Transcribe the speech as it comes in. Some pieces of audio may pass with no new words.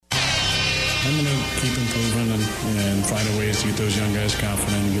I'm going to keep improving and find a ways to get those young guys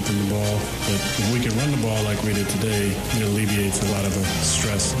confident and get them the ball. But if we can run the ball like we did today, it alleviates a lot of the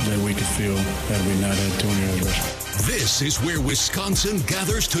stress that we could feel had we not had Tony Rush. This is where Wisconsin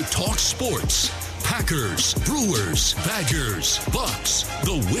gathers to talk sports. Packers, Brewers, Badgers, Bucks.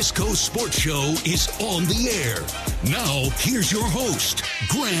 The Wisco Sports Show is on the air. Now, here's your host,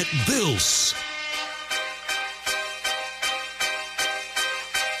 Grant Bills.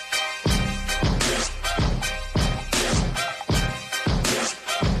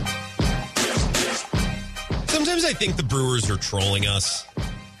 Sometimes I think the Brewers are trolling us.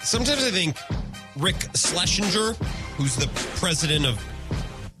 Sometimes I think Rick Schlesinger, who's the president of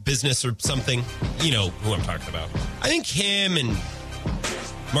business or something, you know who I'm talking about. I think him and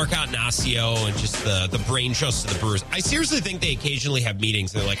Mark Attanasio and just the brain trust of the Brewers, I seriously think they occasionally have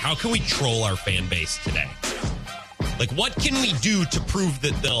meetings. They're like, how can we troll our fan base today? Like, what can we do to prove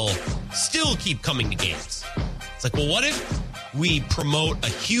that they'll still keep coming to games? It's like, well, what if we promote a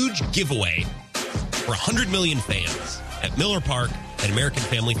huge giveaway for 100 million fans at Miller Park at American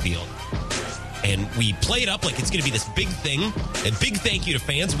Family Field? And we play it up like it's going to be this big thing, a big thank you to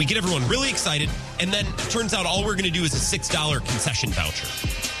fans. We get everyone really excited. And then it turns out all we're going to do is a $6 concession voucher,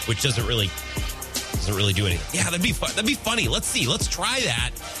 which doesn't really do anything. Yeah, that'd be fun. That'd be funny. Let's see. Let's try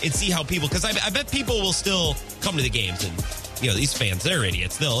that and see how people, because I bet people will still come to the games. And, you know, these fans, they're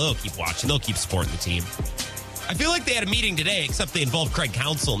idiots. They'll keep watching. They'll keep supporting the team. I feel like they had a meeting today, except they involved Craig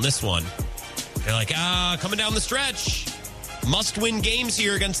Counsell in this one. They're like, coming down the stretch. Must-win games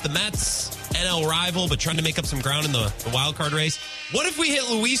here against the Mets, NL rival, but trying to make up some ground in the wild card race. What if we hit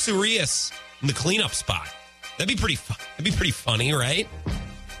Luis Urias in the cleanup spot? That'd be pretty fun. That'd be pretty funny, right?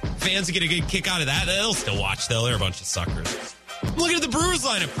 Fans get a good kick out of that. They'll still watch, though. They're a bunch of suckers. Look at the Brewers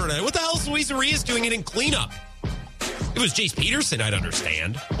lineup for tonight. What the hell is Luis Urias doing it in cleanup? If it was Jace Peterson, I'd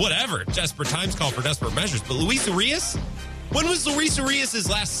understand. Whatever. Desperate times call for desperate measures. But Luis Urias? When was Luis Urias'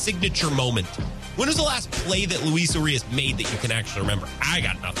 last signature moment? When was the last play that Luis Urias made that you can actually remember? I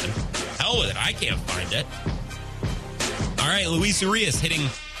got nothing. Hell with it. I can't find it. All right, Luis Urias hitting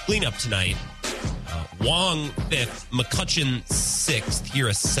cleanup tonight. Wong 5th, McCutchen 6th,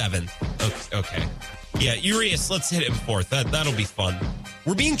 Hira 7th. Okay. Yeah, Urias, let's hit him 4th. That'll be fun.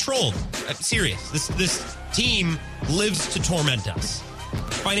 We're being trolled. I'm serious. This team lives to torment us.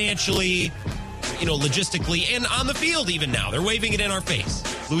 Financially, you know, logistically, and on the field even now. They're waving it in our face.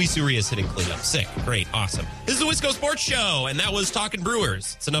 Luis Urias hitting cleanup. Sick. Great. Awesome. This is the Wisco Sports Show, and that was Talking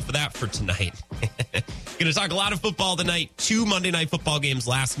Brewers. It's enough of that for tonight. Going to talk a lot of football tonight. 2 Monday Night Football games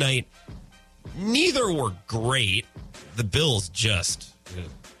last night. Neither were great. The Bills just...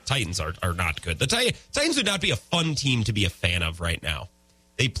 Titans are not good. The Titans would not be a fun team to be a fan of right now.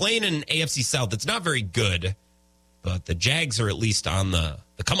 They play in an AFC South that's not very good, but the Jags are at least on the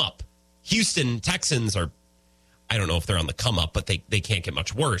come-up. Houston Texans are, I don't know if they're on the come-up, but they can't get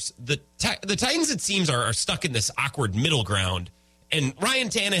much worse. The Titans, it seems, are stuck in this awkward middle ground. And Ryan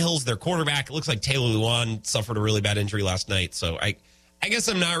Tannehill's their quarterback. It looks like Taylor Lewan suffered a really bad injury last night. So I guess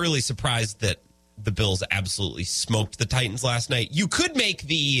I'm not really surprised that the Bills absolutely smoked the Titans last night. You could make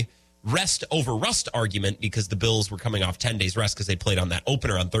the rest over rust argument because the Bills were coming off 10 days rest because they played on that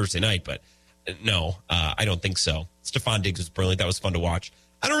opener on Thursday night. But no, I don't think so. Stephon Diggs was brilliant. That was fun to watch.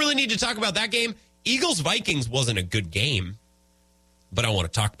 I don't really need to talk about that game. Eagles-Vikings wasn't a good game, but I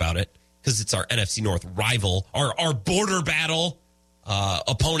want to talk about it because it's our NFC North rival, our border battle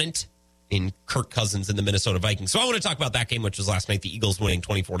opponent in Kirk Cousins and the Minnesota Vikings. So I want to talk about that game, which was last night, the Eagles winning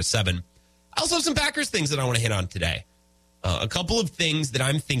 24-7. I also have some Packers things that I want to hit on today. A couple of things that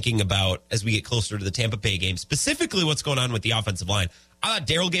I'm thinking about as we get closer to the Tampa Bay game, specifically what's going on with the offensive line. I thought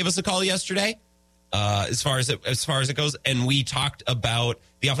Daryl gave us a call yesterday. As far as it goes, and we talked about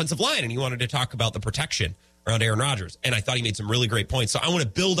the offensive line, and he wanted to talk about the protection around Aaron Rodgers, and I thought he made some really great points. So I want to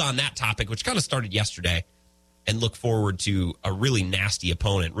build on that topic, which kind of started yesterday, and look forward to a really nasty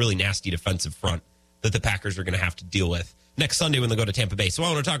opponent, really nasty defensive front that the Packers are going to have to deal with next Sunday when they go to Tampa Bay. So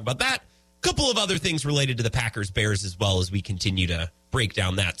I want to talk about that. A couple of other things related to the Packers-Bears as well as we continue to break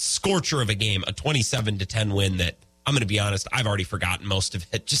down that scorcher of a game, a 27-10 win that, I'm going to be honest, I've already forgotten most of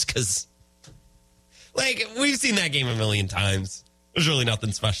it just because... Like, we've seen that game a million times. There's really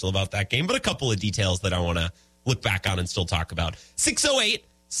nothing special about that game, but a couple of details that I want to look back on and still talk about.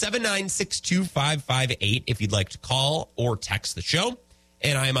 608-796-2558 if you'd like to call or text the show.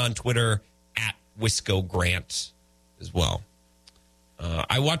 And I'm on Twitter at Wisco Grant as well.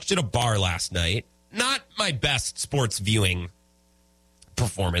 I watched at a bar last night. Not my best sports viewing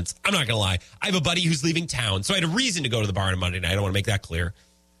performance. I'm not going to lie. I have a buddy who's leaving town, so I had a reason to go to the bar on Monday night. I want to make that clear.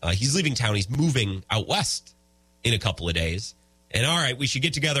 He's leaving town. He's moving out west in a couple of days. And all right, we should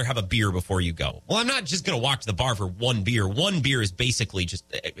get together, have a beer before you go. Well, I'm not just going to walk to the bar for one beer. One beer is basically just,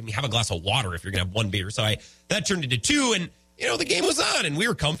 have a glass of water if you're going to have one beer. So that turned into two, and, the game was on, and we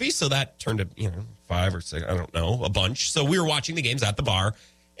were comfy. So that turned to, 5 or 6, I don't know, a bunch. So we were watching the games at the bar,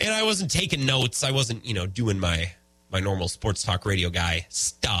 and I wasn't taking notes. I wasn't, doing my normal sports talk radio guy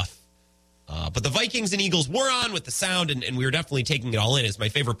stuff. But the Vikings and Eagles were on with the sound, and we were definitely taking it all in. It's my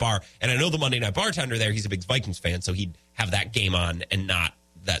favorite bar. And I know the Monday night bartender there, he's a big Vikings fan, so he'd have that game on and not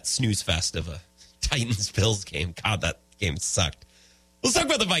that snooze fest of a Titans-Bills game. God, that game sucked. Let's talk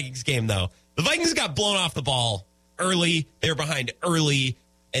about the Vikings game, though. The Vikings got blown off the ball early. They were behind early,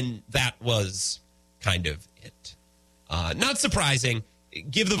 and that was kind of it. Not surprising.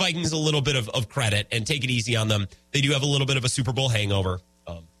 Give the Vikings a little bit of credit and take it easy on them. They do have a little bit of a Super Bowl hangover.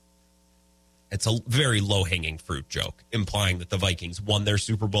 It's a very low-hanging fruit joke, implying that the Vikings won their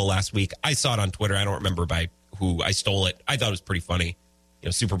Super Bowl last week. I saw it on Twitter. I don't remember by who I stole it. I thought it was pretty funny.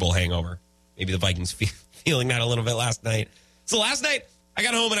 Super Bowl hangover. Maybe the Vikings feeling that a little bit last night. So last night, I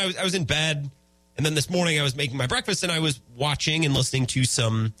got home and I was in bed. And then this morning, I was making my breakfast and I was watching and listening to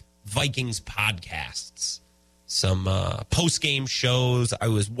some Vikings podcasts, some post-game shows. I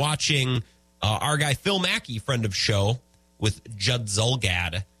was watching our guy Phil Mackey, friend of show, with Judd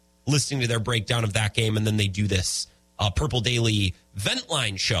Zulgad, listening to their breakdown of that game, and then they do this Purple Daily vent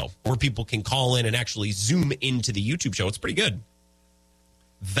line show where people can call in and actually zoom into the YouTube show. It's pretty good.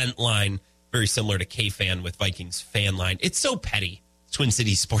 Vent line, very similar to K-Fan with Vikings Fan Line. It's so petty. Twin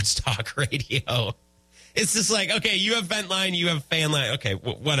Cities Sports Talk Radio. It's just like, okay, you have vent line, you have fan line. Okay,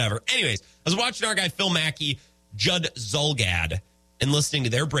 whatever. Anyways, I was watching our guy Phil Mackey, Judd Zulgad, and listening to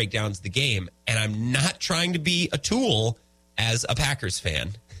their breakdowns of the game, and I'm not trying to be a tool as a Packers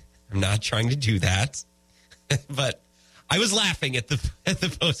fan. I'm not trying to do that, but I was laughing at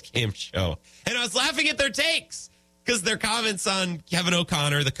the post-game show, and I was laughing at their takes because their comments on Kevin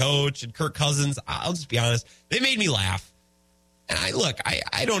O'Connor, the coach, and Kirk Cousins, I'll just be honest, they made me laugh. And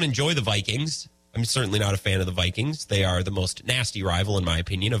I don't enjoy the Vikings. I'm certainly not a fan of the Vikings. They are the most nasty rival, in my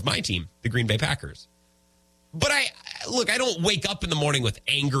opinion, of my team, the Green Bay Packers. But I don't wake up in the morning with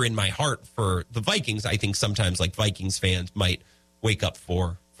anger in my heart for the Vikings. I think sometimes like Vikings fans might wake up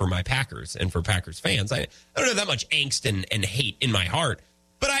for my Packers and for Packers fans. I don't have that much angst and hate in my heart,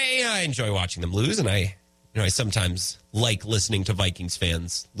 but I enjoy watching them lose, and I sometimes like listening to Vikings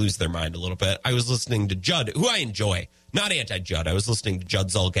fans lose their mind a little bit. I was listening to Judd, who I enjoy, not anti-Judd. I was listening to Judd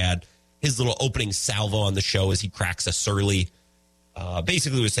Zulgad, his little opening salvo on the show as he cracks a surly.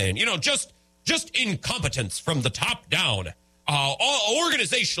 Basically was saying, just incompetence from the top down.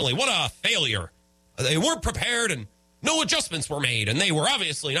 Organizationally, what a failure. They weren't prepared and no adjustments were made, and they were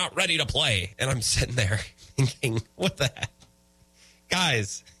obviously not ready to play. And I'm sitting there thinking, what the heck?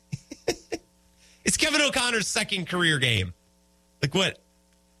 Guys, it's Kevin O'Connor's second career game. Like, what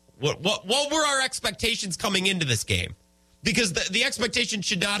were our expectations coming into this game? Because the expectation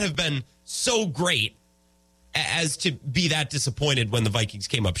should not have been so great as to be that disappointed when the Vikings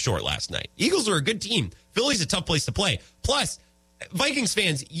came up short last night. Eagles are a good team. Philly's a tough place to play. Plus, Vikings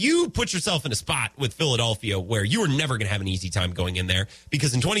fans, you put yourself in a spot with Philadelphia where you were never going to have an easy time going in there,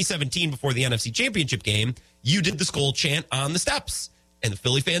 because in 2017, before the NFC Championship game, you did the Skol chant on the steps, and the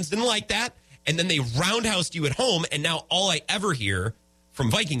Philly fans didn't like that, and then they roundhoused you at home, and now all I ever hear from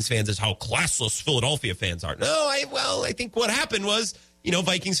Vikings fans is how classless Philadelphia fans are. No, I think what happened was,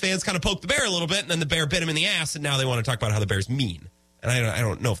 Vikings fans kind of poked the bear a little bit, and then the bear bit him in the ass, and now they want to talk about how the Bear's mean. And I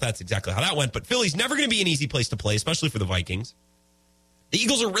don't know if that's exactly how that went, but Philly's never going to be an easy place to play, especially for the Vikings. The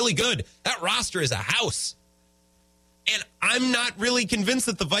Eagles are really good. That roster is a house. And I'm not really convinced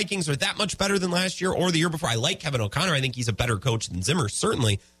that the Vikings are that much better than last year or the year before. I like Kevin O'Connor. I think he's a better coach than Zimmer,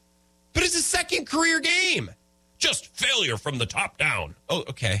 certainly. But it's his second career game. Just failure from the top down. Oh,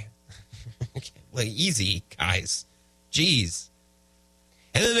 okay. Well, easy, guys. Jeez.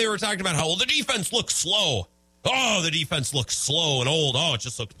 And then they were talking about how the defense looks slow. Oh, the defense looks slow and old. Oh, it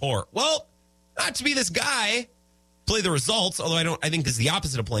just looked poor. Well, not to be this guy. Play the results, although I think this is the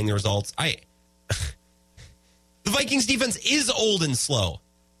opposite of playing the results. The Vikings defense is old and slow.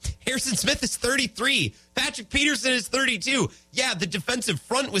 Harrison Smith is 33. Patrick Peterson is 32. Yeah, the defensive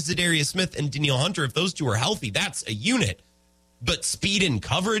front was Zadarius Smith and Danielle Hunter. If those two are healthy, that's a unit. But speed and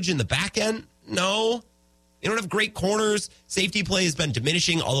coverage in the back end? No. They don't have great corners. Safety play has been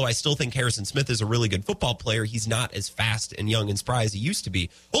diminishing, although I still think Harrison Smith is a really good football player. He's not as fast and young and spry as he used to be.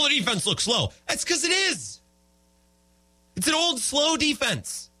 Well, the defense looks slow. That's because it is. It's an old, slow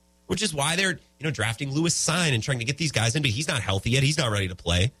defense, which is why they're, drafting Lewis Sign and trying to get these guys in, but he's not healthy yet. He's not ready to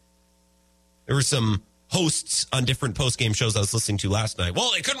play. There were some hosts on different post-game shows I was listening to last night.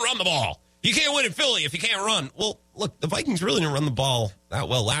 Well, they couldn't run the ball. You can't win in Philly if you can't run. Well, look, the Vikings really didn't run the ball that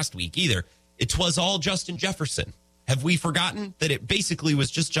well last week either. It was all Justin Jefferson. Have we forgotten that it basically was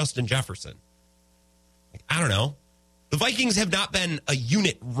just Justin Jefferson? I don't know. The Vikings have not been a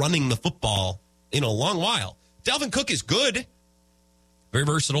unit running the football in a long while. Dalvin Cook is good. Very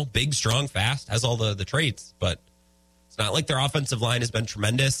versatile, big, strong, fast, has all the traits, but it's not like their offensive line has been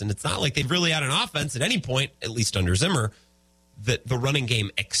tremendous, and it's not like they've really had an offense at any point, at least under Zimmer, that the running game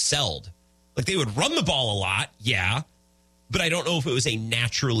excelled. Like, they would run the ball a lot, yeah, but I don't know if it was a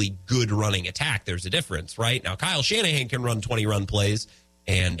naturally good running attack. There's a difference, right? Now, Kyle Shanahan can run 20 run plays,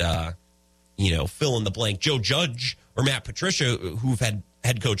 and, fill in the blank. Joe Judge or Matt Patricia, who've had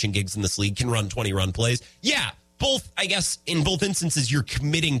head coaching gigs in this league, can run 20 run plays. Yeah. Both, I guess, in both instances, you're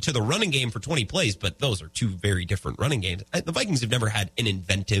committing to the running game for 20 plays, but those are two very different running games. The Vikings have never had an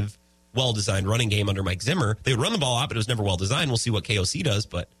inventive, well-designed running game under Mike Zimmer. They would run the ball out, but it was never well-designed. We'll see what KOC does,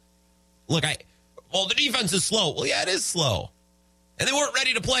 but look, the defense is slow. Well, yeah, it is slow. And they weren't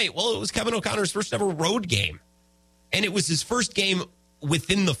ready to play. Well, it was Kevin O'Connor's first ever road game. And it was his first game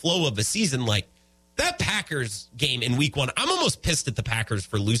within the flow of a season. Like, that Packers game in week 1, I'm almost pissed at the Packers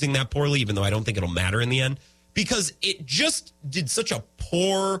for losing that poorly, even though I don't think it'll matter in the end. Because it just did such a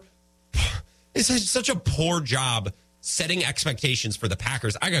poor job setting expectations for the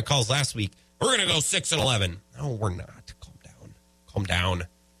Packers. I got calls last week. We're going to go 6-11. No, we're not. Calm down.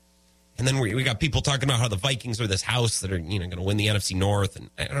 And then we got people talking about how the Vikings are this house that are going to win the NFC North. And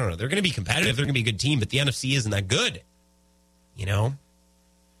I don't know. They're going to be competitive. They're going to be a good team, but the NFC isn't that good.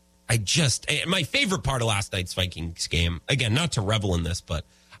 My favorite part of last night's Vikings game, again, not to revel in this, but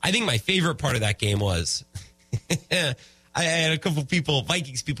I think my favorite part of that game was I had a couple people,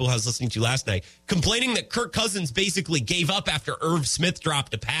 Vikings people I was listening to last night, complaining that Kirk Cousins basically gave up after Irv Smith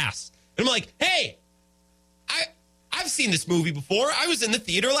dropped a pass. And I'm like, hey, I've seen this movie before. I was in the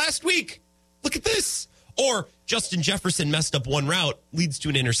theater last week. Look at this. Or Justin Jefferson messed up one route, leads to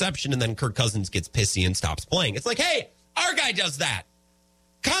an interception, and then Kirk Cousins gets pissy and stops playing. It's like, hey, our guy does that.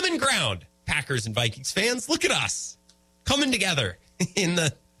 Common ground, Packers and Vikings fans. Look at us coming together in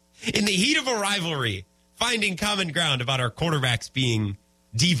the heat of a rivalry, finding common ground about our quarterbacks being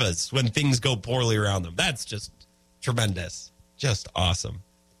divas when things go poorly around them. That's just tremendous. Just awesome.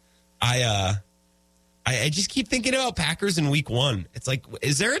 I just keep thinking about Packers in week 1. It's like,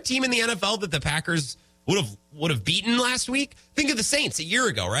 is there a team in the NFL that the Packers would have beaten last week? Think of the Saints a year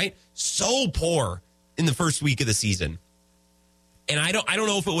ago, right? So poor in the first week of the season. And I don't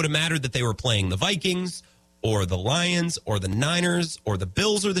know if it would have mattered that they were playing the Vikings or the Lions or the Niners or the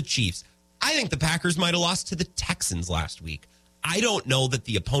Bills or the Chiefs. I think the Packers might have lost to the Texans last week. I don't know that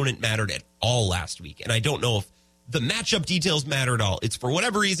the opponent mattered at all last week. And I don't know if the matchup details matter at all. It's for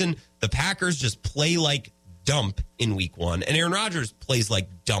whatever reason, the Packers just play like dump in week 1. And Aaron Rodgers plays like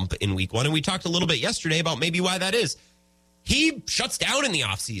dump in week 1. And we talked a little bit yesterday about maybe why that is. He shuts down in the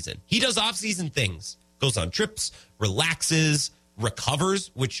offseason. He does offseason things. Goes on trips, relaxes,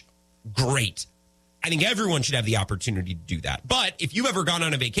 recovers, which, great. I think everyone should have the opportunity to do that. But if you've ever gone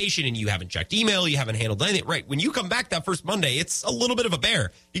on a vacation and you haven't checked email, you haven't handled anything, right, when you come back that first Monday, it's a little bit of a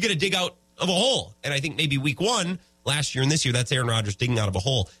bear. You got to dig out of a hole. And I think maybe week 1, last year and this year, that's Aaron Rodgers digging out of a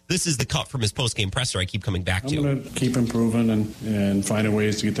hole. This is the cut from his post-game presser I keep coming back to. I'm going to keep improving and finding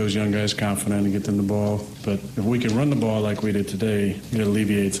ways to get those young guys confident and get them the ball. But if we can run the ball like we did today, it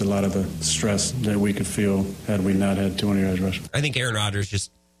alleviates a lot of the stress that we could feel had we not had 200 yards rushing. I think Aaron Rodgers just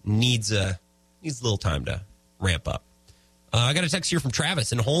needs a little time to ramp up. I got a text here from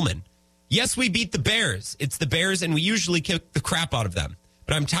Travis in Holman. Yes, we beat the Bears. It's the Bears, and we usually kick the crap out of them.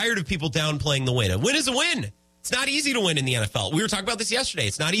 But I'm tired of people downplaying the win. A win is a win. It's not easy to win in the NFL. We were talking about this yesterday.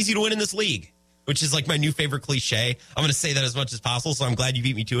 It's not easy to win in this league, which is like my new favorite cliche. I'm going to say that as much as possible, so I'm glad you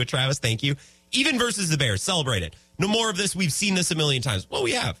beat me to it, Travis. Thank you. Even versus the Bears. Celebrate it. No more of this. We've seen this a million times. Well,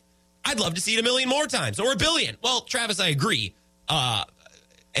 we have. I'd love to see it a million more times, or a billion. Well, Travis, I agree.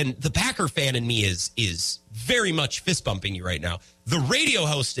 And the Packer fan in me is very much fist bumping you right now. The radio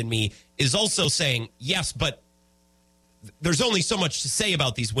host in me is also saying, yes, but there's only so much to say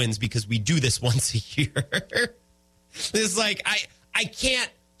about these wins because we do this once a year. It's like, I can't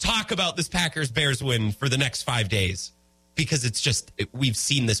talk about this Packers-Bears win for the next 5 days because it's just, we've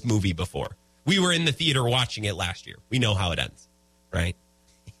seen this movie before. We were in the theater watching it last year. We know how it ends, right?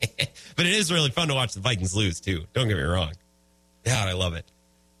 But it is really fun to watch the Vikings lose, too. Don't get me wrong. God, I love it.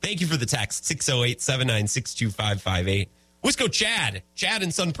 Thank you for the text, 608-796-2558. Let's go, Chad. Chad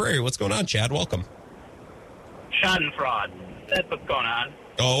in Sun Prairie. What's going on, Chad? Welcome. Schadenfreude. That's what's going on.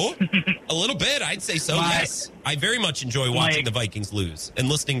 Oh, a little bit. I'd say so, yes. I very much enjoy watching the Vikings lose and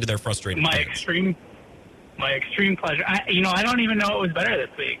listening to their frustrated My fans. My extreme pleasure. I don't even know what was better this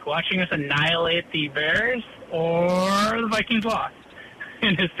week, watching us annihilate the Bears or the Vikings loss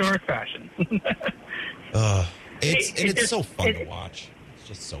in historic fashion. It's so fun to watch. It's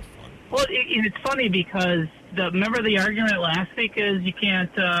just so fun. Well, it's funny because remember the argument last week is you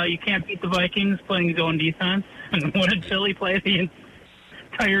can't beat the Vikings playing zone defense, and what did Philly play the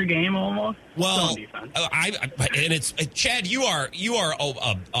entire game almost? Well, zone defense. It's Chad. You are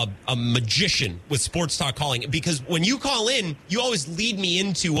a magician with sports talk calling, because when you call in, you always lead me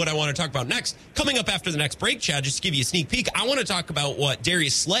into what I want to talk about next. Coming up after the next break, Chad, just to give you a sneak peek, I want to talk about what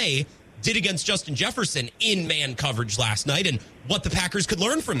Darius Slay did against Justin Jefferson in man coverage last night and what the Packers could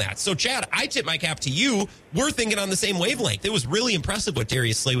learn from that. So, Chad, I tip my cap to you. We're thinking on the same wavelength. It was really impressive what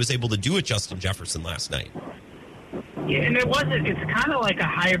Darius Slay was able to do with Justin Jefferson last night. Yeah, and it's kind of like a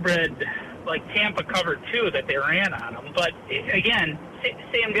hybrid, like Tampa cover 2 that they ran on him. But, again,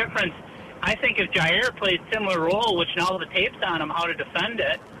 same difference. I think if Jair played similar role, which now the tape's on him, how to defend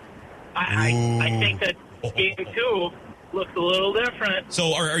it, I think that game 2 looks a little different.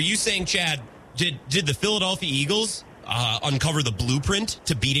 So are you saying, Chad, did the Philadelphia Eagles uncover the blueprint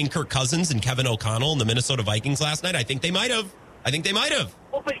to beating Kirk Cousins and Kevin O'Connell and the Minnesota Vikings last night? I think they might have.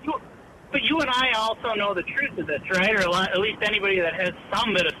 Well, but you and I also know the truth of this, right? Or at least anybody that has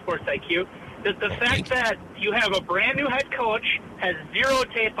some bit of sports IQ. The fact that you have a brand new head coach has zero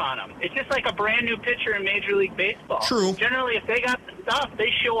tape on him. It's just like a brand new pitcher in Major League Baseball. True. Generally, if they got the stuff,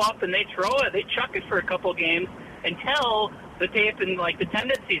 they show up and they throw it. They chuck it for a couple games until the tape and the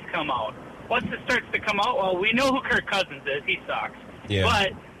tendencies come out. Once it starts to come out, well, we know who Kirk Cousins is. He sucks. Yeah.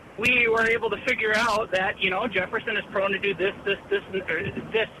 But we were able to figure out that, Jefferson is prone to do this,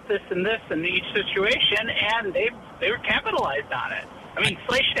 and this in each situation, and they were capitalized on it. I mean,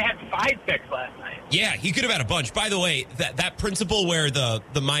 Slay should have had 5 picks last night. Yeah, he could have had a bunch. By the way, that principle where the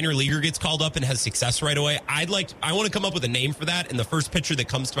minor leaguer gets called up and has success right away, I want to come up with a name for that, and the first pitcher that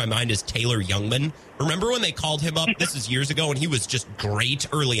comes to my mind is Taylor Youngman. Remember when they called him up? This is years ago, and he was just great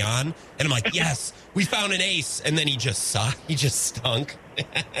early on. And I'm like, yes, we found an ace, and then he just sucked. He just stunk.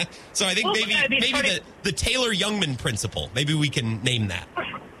 So I think maybe the Taylor Youngman principle, maybe we can name that.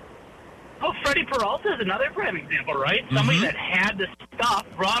 Oh, Freddie Peralta is another prime example, right? Somebody that had the stuff,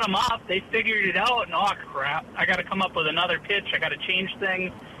 brought him up, they figured it out, and crap, I got to come up with another pitch. I got to change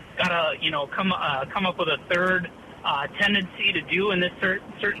things. Got to, come up with a third tendency to do in this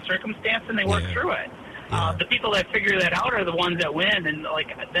certain circumstance, and they work through it. Yeah. The people that figure that out are the ones that win, and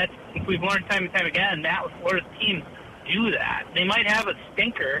that's we've learned time and time again. Matt LaFleur's teams do that. They might have a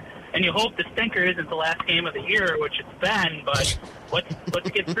stinker, and you hope the stinker isn't the last game of the year, which it's been. But let's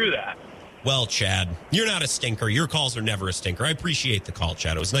get through that. Well, Chad, you're not a stinker. Your calls are never a stinker. I appreciate the call,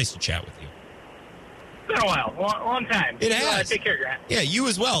 Chad. It was nice to chat with you. It's been a while. Long time. It has. Take care, Grant. Yeah, you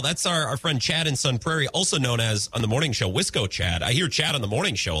as well. That's our friend Chad in Sun Prairie, also known as on the morning show, Wisco Chad. I hear Chad on the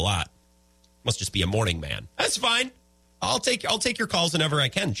morning show a lot. Must just be a morning man. That's fine. I'll take your calls whenever I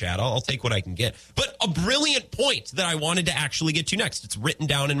can, Chad. I'll take what I can get. But a brilliant point that I wanted to actually get to next. It's written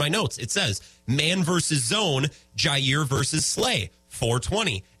down in my notes. It says, man versus zone, Jair versus Slay.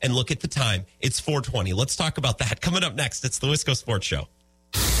 4:20, and look at the time. It's 4:20. Let's talk about that. Coming up next, it's the Wisco Sports Show.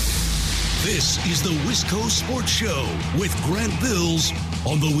 This is the Wisco Sports Show with Grant Bills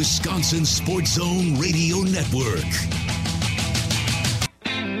on the Wisconsin Sports Zone Radio Network.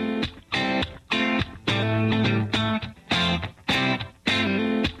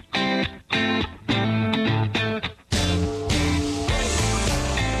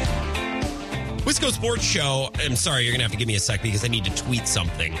 Wisco Sports Show. I'm sorry, you're going to have to give me a sec because I need to tweet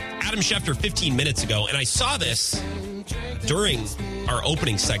something. Adam Schefter 15 minutes ago, and I saw this during our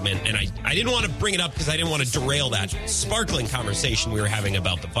opening segment, and I didn't want to bring it up because I didn't want to derail that sparkling conversation we were having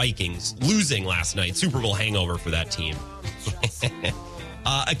about the Vikings losing last night. Super Bowl hangover for that team.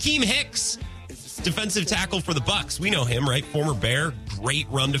 Akeem Hicks, defensive tackle for the Bucs. We know him, right? Former Bear, great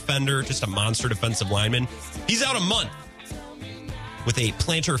run defender, just a monster defensive lineman. He's out a month with a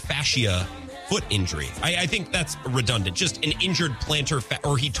plantar fascia foot injury. I think that's redundant. Just an injured plantar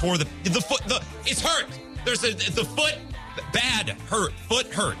or he tore the foot. It's hurt. There's the foot bad hurt. Foot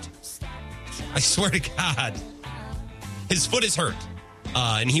hurt. I swear to God, his foot is hurt,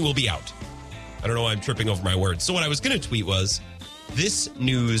 and he will be out. I don't know why I'm tripping over my words. So what I was going to tweet was, this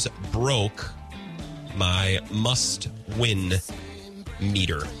news broke my must-win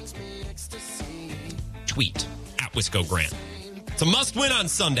meter. Tweet at Wisco Grant. It's a must-win on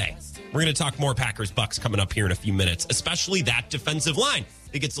Sunday. We're going to talk more Packers-Bucks coming up here in a few minutes, especially that defensive line.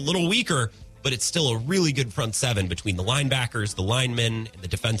 It gets a little weaker, but it's still a really good front seven between the linebackers, the linemen, and the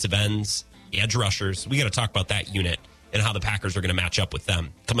defensive ends, the edge rushers. We got to talk about that unit and how the Packers are going to match up with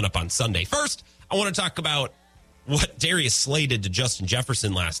them coming up on Sunday. First, I want to talk about what Darius Slay did to Justin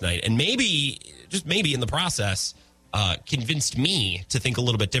Jefferson last night, and maybe, just maybe in the process, convinced me to think a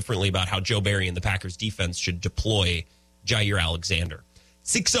little bit differently about how Joe Barry and the Packers defense should deploy Jair Alexander.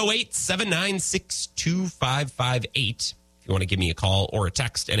 608-796-2558 if you want to give me a call or a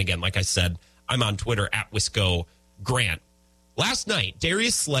text. And again, like I said, I'm on Twitter at Wisco Grant. Last night,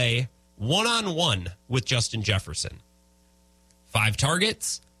 Darius Slay one-on-one with Justin Jefferson. 5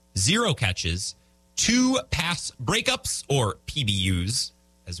 targets, 0 catches, 2 pass breakups, or PBUs,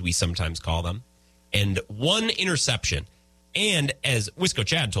 as we sometimes call them, and 1 interception. And as Wisco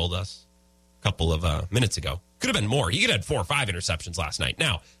Chad told us a couple of minutes ago, could have been more. He could have had 4 or 5 interceptions last night.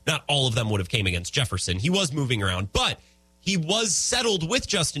 Now, not all of them would have came against Jefferson. He was moving around, but he was settled with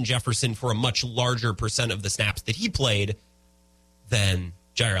Justin Jefferson for a much larger percent of the snaps that he played than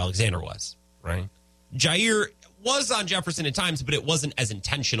Jair Alexander was, right? Jair was on Jefferson at times, but it wasn't as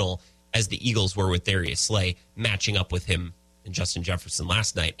intentional as the Eagles were with Darius Slay matching up with him and Justin Jefferson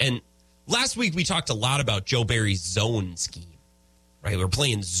last night. And last week we talked a lot about Joe Barry's zone scheme, right? We're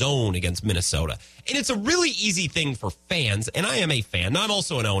playing zone against Minnesota. And it's a really easy thing for fans, and I am a fan. I'm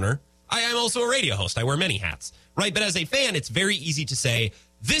also an owner. I am also a radio host. I wear many hats, right? But as a fan, it's very easy to say,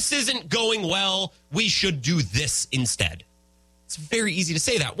 this isn't going well. We should do this instead. It's very easy to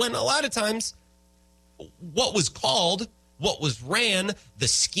say that when a lot of times what was called, what was ran, the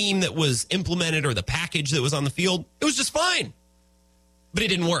scheme that was implemented or the package that was on the field, it was just fine. But it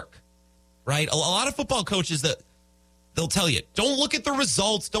didn't work, right? A lot of football coaches that they'll tell you, don't look at the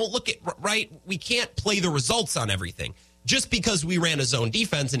results. Don't look at, right? We can't play the results on everything. Just because we ran a zone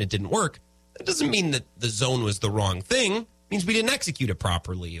defense and it didn't work, that doesn't mean that the zone was the wrong thing. It means we didn't execute it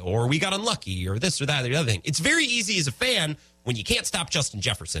properly or we got unlucky or this or that or the other thing. It's very easy as a fan when you can't stop Justin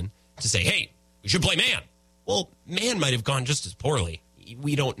Jefferson to say, hey, we should play man. Well, man might have gone just as poorly.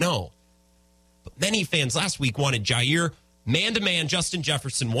 We don't know. But many fans last week wanted Jair man-to-man, Justin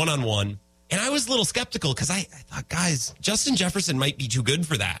Jefferson one-on-one. And I was a little skeptical because I thought, guys, Justin Jefferson might be too good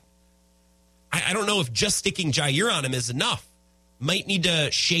for that. I don't know if just sticking Jair on him is enough. Might need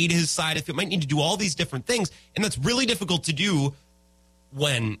to shade his side. If it might need to do all these different things. And that's really difficult to do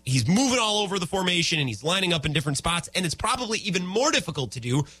when he's moving all over the formation and he's lining up in different spots. And it's probably even more difficult to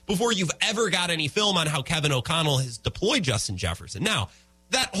do before you've ever got any film on how Kevin O'Connell has deployed Justin Jefferson. Now,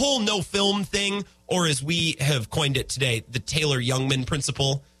 that whole no film thing, or as we have coined it today, the Taylor Youngman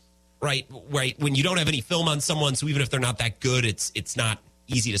principle, right? When you don't have any film on someone, so even if they're not that good, it's not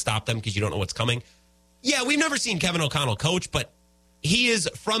easy to stop them because you don't know what's coming. Yeah, we've never seen Kevin O'Connell coach, but he is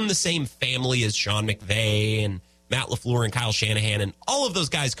from the same family as Sean McVay and Matt LaFleur and Kyle Shanahan, and all of those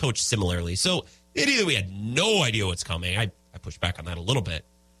guys coach similarly. So either we had no idea what's coming. I pushed back on that a little bit.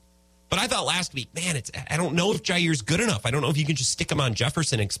 But I thought last week, man, I don't know if Jair's good enough. I don't know if you can just stick him on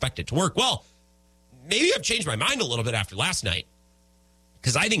Jefferson and expect it to work. Well, maybe I've changed my mind a little bit after last night.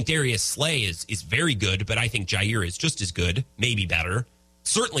 Because I think Darius Slay is very good, but I think Jair is just as good, maybe better.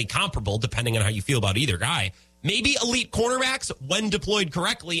 Certainly comparable, depending on how you feel about either guy. Maybe elite cornerbacks, when deployed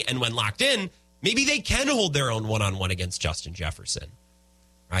correctly and when locked in, maybe they can hold their own one-on-one against Justin Jefferson.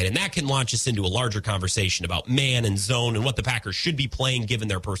 Right? And that can launch us into a larger conversation about man and zone and what the Packers should be playing given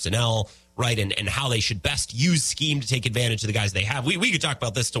their personnel, right? And how they should best use scheme to take advantage of the guys they have. We could talk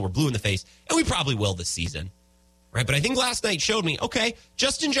about this till we're blue in the face, and we probably will this season. Right? But I think last night showed me, okay,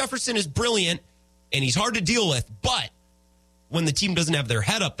 Justin Jefferson is brilliant, and he's hard to deal with, but when the team doesn't have their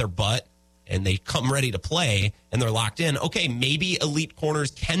head up their butt and they come ready to play and they're locked in, okay, maybe elite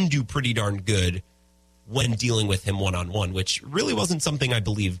corners can do pretty darn good when dealing with him one-on-one, which really wasn't something I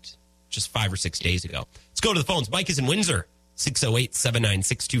believed just 5 or 6 days ago. Let's go to the phones. Mike is in Windsor,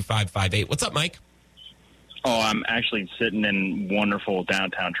 608-796-2558. What's up, Mike? Oh, I'm actually sitting in wonderful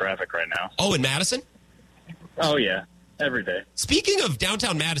downtown traffic right now. Oh, in Madison? Oh, yeah. Every day. Speaking of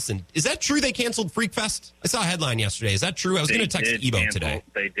downtown Madison, is that true they canceled Freak Fest? I saw a headline yesterday. Is that true? I was going to text Ebo today.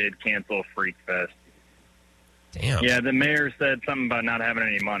 They did cancel Freak Fest. Damn. Yeah, the mayor said something about not having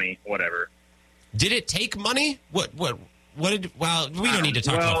any money, whatever. Did it take money? What did, well, we don't need to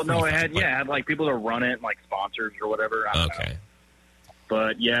talk about Well, no, Freak it Fest, had like people to run it, like sponsors or whatever. I don't know.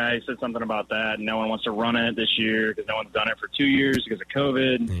 But, yeah, he said something about that. No one wants to run it this year because no one's done it for 2 years because of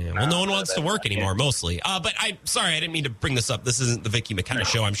COVID. Yeah, well, no one wants to work anymore, mostly. But sorry, I didn't mean to bring this up. This isn't the Vicky McKenna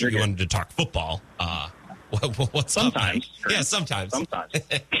show. I'm sure you wanted to talk football. What's sometimes, up, Mike? Yeah, sometimes. Sometimes.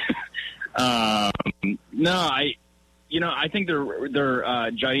 No, I think they're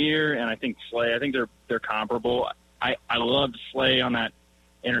Jair and I think Slay. I think they're comparable. I loved Slay on that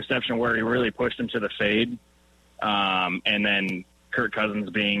interception where he really pushed him to the fade, and then Kirk Cousins,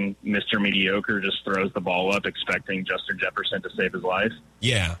 being Mr. Mediocre, just throws the ball up expecting Justin Jefferson to save his life.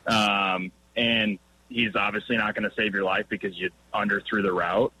 Yeah. and he's obviously not going to save your life because you underthrew the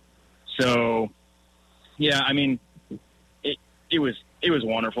route. So, yeah, I mean, it was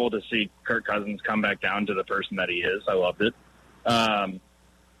wonderful to see Kirk Cousins come back down to the person that he is. I loved it.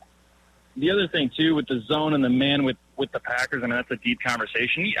 The other thing too with the zone and the man with the Packers, I mean, that's a deep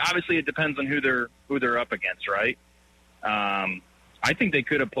conversation. Obviously, it depends on who they're up against, right? I think they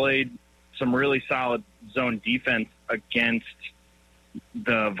could have played some really solid zone defense against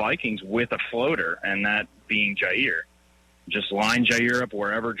the Vikings with a floater, and that being Jair. Just line Jair up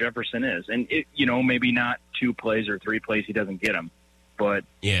wherever Jefferson is, and maybe not 2 plays or 3 plays he doesn't get him, but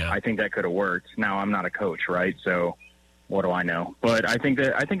yeah, I think that could have worked. Now I'm not a coach, right? So what do I know? But I think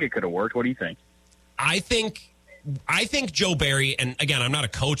it could have worked. What do you think? I think Joe Barry, and again, I'm not a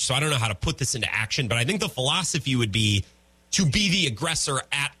coach, so I don't know how to put this into action, but I think the philosophy would be to be the aggressor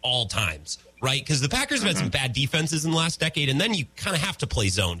at all times, right? Because the Packers have had some bad defenses in the last decade, and then you kind of have to play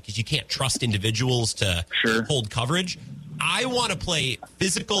zone because you can't trust individuals to hold coverage. I want to play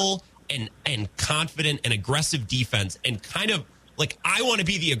physical and confident and aggressive defense, and kind of like I want to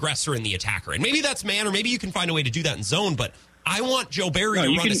be the aggressor and the attacker. And maybe that's man, or maybe you can find a way to do that in zone, but I want Joe Barry to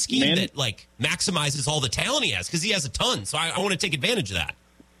run a scheme that like maximizes all the talent he has, because he has a ton. So I want to take advantage of that.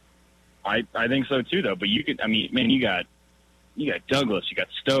 I think so too, though. But you got Douglas, you got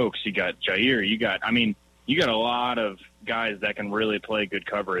Stokes, you got Jair, you got a lot of guys that can really play good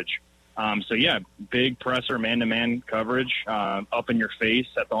coverage. So yeah, big presser, man-to-man coverage, up in your face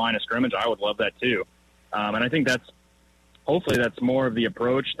at the line of scrimmage. I would love that too. And I think hopefully that's more of the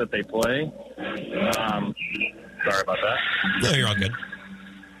approach that they play. Sorry about that. No, you're all good.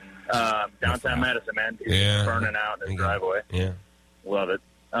 Downtown Madison, man. Yeah. Burning out in his driveway. Yeah. Love it.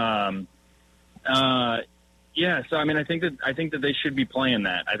 Yeah, so I mean, I think that they should be playing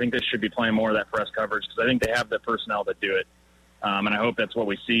that. I think they should be playing more of that press coverage because I think they have the personnel that do it. And I hope that's what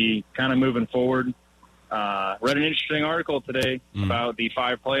we see kind of moving forward. Read an interesting article today about the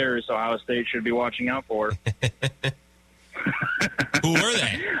 5 players Ohio State should be watching out for. Who were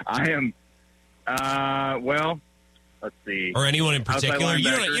they? I am. Well, let's see. Or anyone in particular?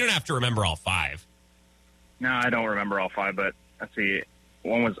 You don't have to remember all 5. No, I don't remember all 5, but let's see.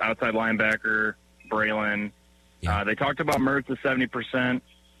 One was outside linebacker, Braylon. Yeah. They talked about Mertz at 70%.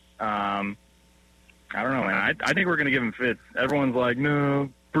 I don't know, man. I think we're going to give him fits. Everyone's like, no,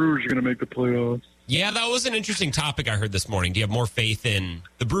 Brewers are going to make the playoffs. Yeah, that was an interesting topic I heard this morning. Do you have more faith in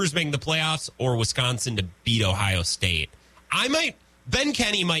the Brewers making the playoffs or Wisconsin to beat Ohio State? Ben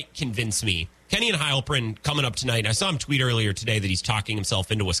Kenny might convince me. Kenny and Heilprin coming up tonight. I saw him tweet earlier today that he's talking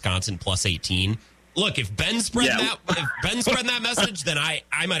himself into Wisconsin plus 18. Look, if Ben's spreading that message, then I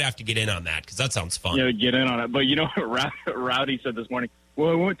might have to get in on that because that sounds fun. Yeah, get in on it. But you know what Rowdy said this morning? Well,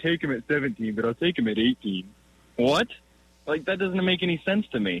 I won't take him at 17, but I'll take him at 18. What? Like, that doesn't make any sense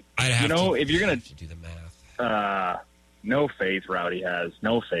to me. I'd have if you're going to do the math. No faith Rowdy has.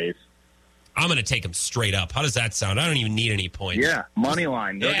 No faith. I'm going to take him straight up. How does that sound? I don't even need any points. Yeah, money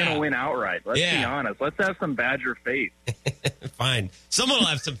line. They're going to win outright. Let's be honest. Let's have some Badger faith. Fine. Someone will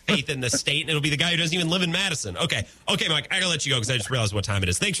have some faith in the state, and it'll be the guy who doesn't even live in Madison. Okay, Mike, I got to let you go because I just realized what time it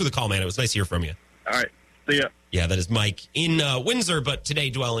is. Thanks for the call, man. It was nice to hear from you. All right. See ya. Yeah, that is Mike in Windsor, but today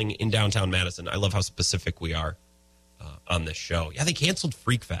dwelling in downtown Madison. I love how specific we are on this show. Yeah, they canceled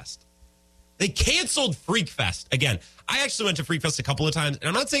Freak Fest. Again, I actually went to Freak Fest a couple of times, and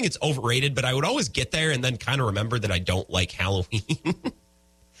I'm not saying it's overrated, but I would always get there and then kind of remember that I don't like Halloween.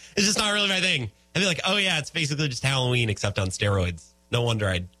 It's just not really my thing. I'd be like, oh, yeah, it's basically just Halloween except on steroids. No wonder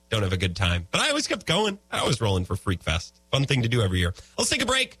I don't have a good time. But I always kept going. I was rolling for Freak Fest. Fun thing to do every year. Let's take a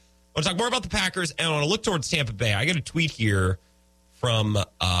break. I want to talk more about the Packers, and I want to look towards Tampa Bay. I got a tweet here from,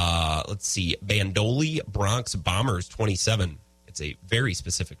 Bandoli Bronx Bombers 27. It's a very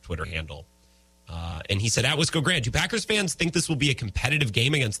specific Twitter handle. And he said, at Wisco Grant, do Packers fans think this will be a competitive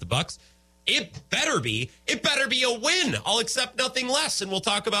game against the Bucs? It better be. It better be a win. I'll accept nothing less, and we'll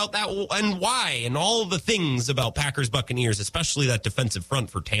talk about that and why and all the things about Packers Buccaneers, especially that defensive front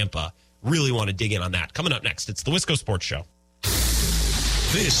for Tampa. Really want to dig in on that. Coming up next, it's the Wisco Sports Show.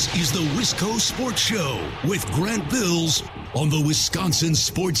 This is the Wisco Sports Show with Grant Bills on the Wisconsin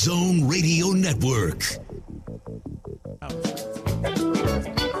Sports Zone Radio Network.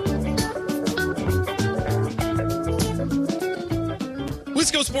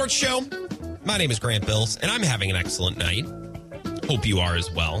 Wisco Sports Show. My name is Grant Bills, and I'm having an excellent night. Hope you are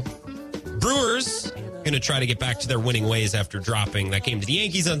as well. Brewers going to try to get back to their winning ways after dropping that game to the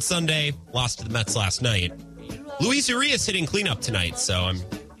Yankees on Sunday, lost to the Mets last night. Luis Urias hitting cleanup tonight, so I'm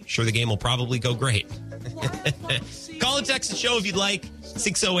sure the game will probably go great. Call and text the show if you'd like,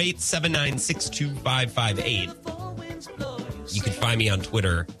 608-796-2558. You can find me on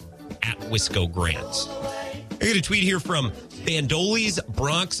Twitter at Wisco Grant. I got a tweet here from Bandoli's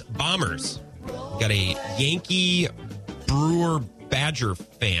Bronx Bombers. Got a Yankee Brewer Badger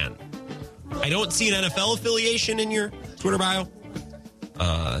fan. I don't see an NFL affiliation in your Twitter bio.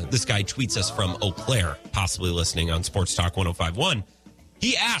 This guy tweets us from Eau Claire, possibly listening on Sports Talk 105.1.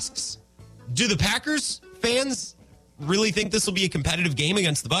 He asks, do the Packers fans really think this will be a competitive game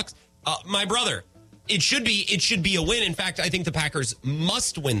against the Bucs? My brother, it should be a win. In fact, I think the Packers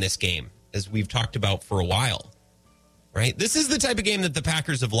must win this game, as we've talked about for a while. Right? This is the type of game that the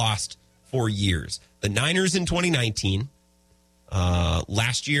Packers have lost for years. The Niners in 2019.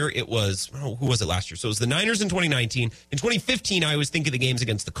 Last year, it was, who was it last year? So it was the Niners in 2019. In 2015, I always think of the games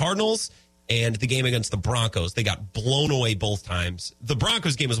against the Cardinals and the game against the Broncos. They got blown away both times. The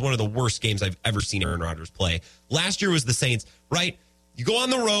Broncos game was one of the worst games I've ever seen Aaron Rodgers play. Last year was the Saints, right? You go on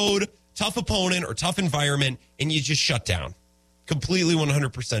the road, tough opponent or tough environment, and you just shut down. Completely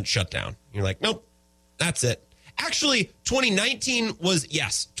 100% shut down. You're like, nope, that's it. Actually, 2019 was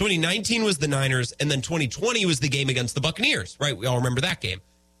the Niners, and then 2020 was the game against the Buccaneers, right? We all remember that game.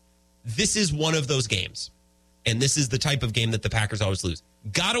 This is one of those games, and this is the type of game that the Packers always lose.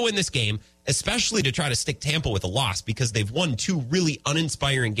 Got to win this game, especially to try to stick Tampa with a loss, because they've won two really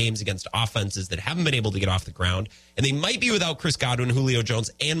uninspiring games against offenses that haven't been able to get off the ground, and they might be without Chris Godwin, Julio Jones,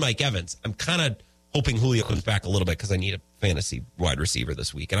 and Mike Evans. I'm kind of hoping Julio comes back a little bit because I need a fantasy wide receiver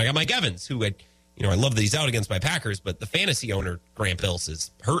this week, and I got Mike Evans, who I love that he's out against my Packers, but the fantasy owner, Grant Bills, is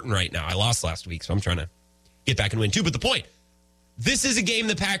hurting right now. I lost last week, so I'm trying to get back and win too. But the point, this is a game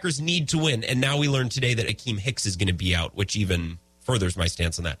the Packers need to win, and now we learned today that Akeem Hicks is going to be out, which even furthers my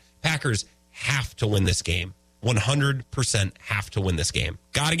stance on that. Packers have to win this game. 100% have to win this game.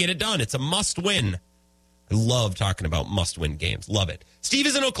 Got to get it done. It's a must-win. I love talking about must-win games. Love it. Steve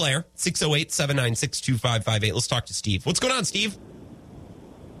is in Eau Claire, 608-796-2558. Let's talk to Steve. What's going on, Steve?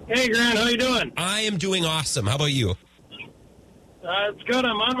 Hey, Grant, how you doing? I am doing awesome. How about you? It's good.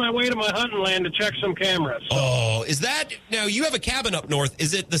 I'm on my way to my hunting land to check some cameras. So. Oh, is that... Now, you have a cabin up north.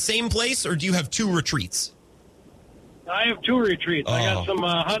 Is it the same place, or do you have two retreats? I have two retreats. I got some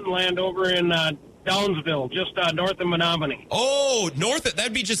hunting land over in Downsville, just north of Menominee. Oh,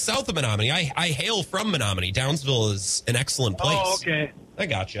 that'd be just south of Menominee. I hail from Menominee. Downsville is an excellent place. Oh, okay. I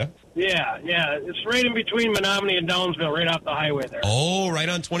gotcha. Yeah. It's right in between Menominee and Downsville, right off the highway there. Oh, right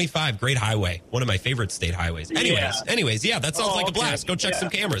on 25. Great highway. One of my favorite state highways. Anyways, yeah, that sounds like a blast. Go check some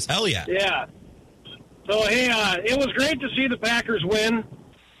cameras. Hell yeah. Yeah. So, hey, it was great to see the Packers win,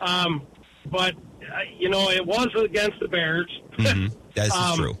 but, it was against the Bears. Mm-hmm. This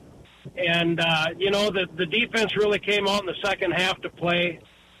is true. And, the defense really came out in the second half to play.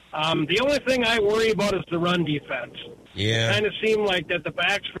 The only thing I worry about is the run defense. Yeah. It kind of seemed like that the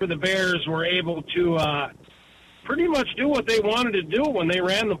backs for the Bears were able to pretty much do what they wanted to do when they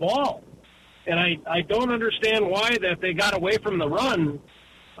ran the ball. And I don't understand why that they got away from the run.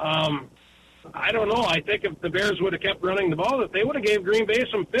 I don't know. I think if the Bears would have kept running the ball, that they would have gave Green Bay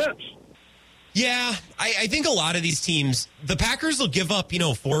some fits. Yeah, I think a lot of these teams, the Packers will give up,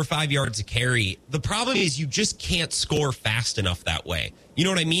 4 or 5 yards a carry. The problem is you just can't score fast enough that way. You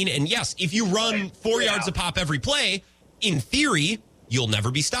know what I mean? And yes, if you run 4 yards a pop every play, in theory, you'll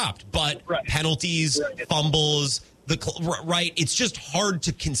never be stopped. But penalties, fumbles, it's just hard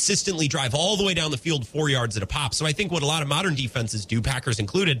to consistently drive all the way down the field 4 yards at a pop. So I think what a lot of modern defenses do, Packers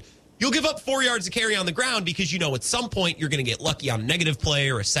included, you'll give up 4 yards a carry on the ground because at some point you're going to get lucky on a negative play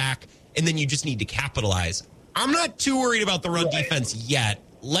or a sack, and then you just need to capitalize. I'm not too worried about the run defense yet.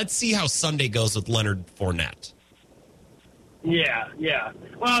 Let's see how Sunday goes with Leonard Fournette. Yeah.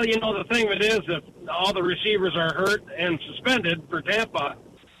 Well, the thing of it is, if all the receivers are hurt and suspended for Tampa,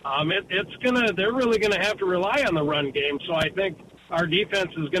 they're really gonna have to rely on the run game. So I think our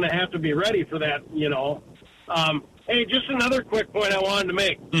defense is gonna have to be ready for that. Hey, just another quick point I wanted to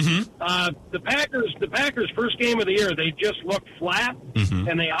make. Mm-hmm. The Packers' first game of the year, they just looked flat,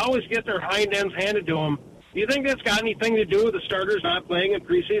 and they always get their hind ends handed to them. Do you think that's got anything to do with the starters not playing in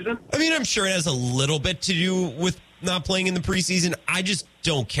preseason? I mean, I'm sure it has a little bit to do with not playing in the preseason. I just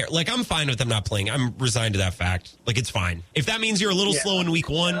don't care. I'm fine with them not playing. I'm resigned to that fact. It's fine. If that means you're a little slow in week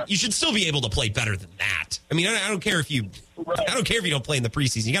one, you should still be able to play better than that. I mean, I don't care if you... I don't care if you don't play in the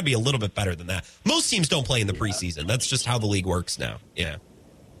preseason. You got to be a little bit better than that. Most teams don't play in the preseason. That's just how the league works now. Yeah.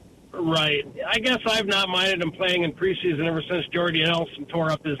 Right. I guess I've not minded him playing in preseason ever since Jordy Nelson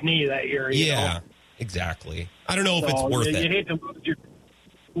tore up his knee that year. You know? Exactly. I don't know if it's worth it. You hate to lose your...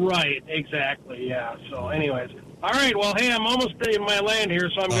 Right, exactly, yeah. So anyways. All right, well, hey, I'm almost in my land here,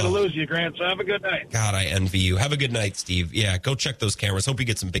 so I'm going to lose you, Grant. So have a good night. God, I envy you. Have a good night, Steve. Yeah, go check those cameras. Hope you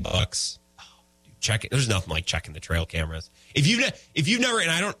get some big bucks. There's nothing like checking the trail cameras. If you've never,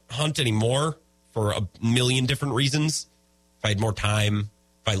 and I don't hunt anymore for a million different reasons. If I had more time,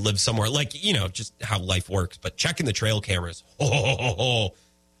 if I lived somewhere, just how life works. But checking the trail cameras,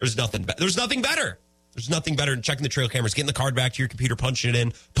 there's nothing better. There's nothing better than checking the trail cameras, getting the card back to your computer, punching it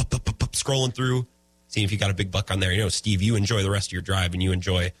in, scrolling through, seeing if you got a big buck on there. Steve, you enjoy the rest of your drive, and you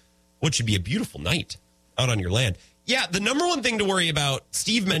enjoy what should be a beautiful night out on your land. Yeah, the number one thing to worry about,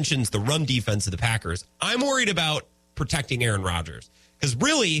 Steve mentions the run defense of the Packers. I'm worried about protecting Aaron Rodgers because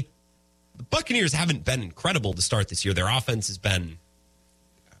really, the Buccaneers haven't been incredible to start this year. Their offense has been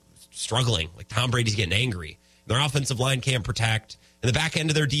struggling. Like Tom Brady's getting angry. Their offensive line can't protect. And the back end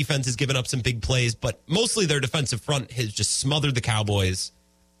of their defense has given up some big plays, but mostly their defensive front has just smothered the Cowboys,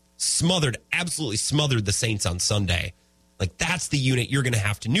 absolutely smothered the Saints on Sunday. Like, that's the unit you're going to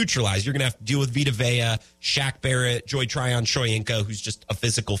have to neutralize. You're going to have to deal with Vita Vea, Shaq Barrett, Joy Tryon-Shoyinka, who's just a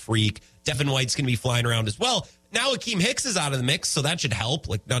physical freak. Devin White's going to be flying around as well. Now Akeem Hicks is out of the mix, so that should help.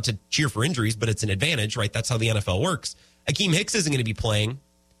 Like, not to cheer for injuries, but it's an advantage, right? That's how the NFL works. Akeem Hicks isn't going to be playing.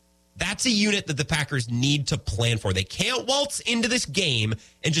 That's a unit that the Packers need to plan for. They can't waltz into this game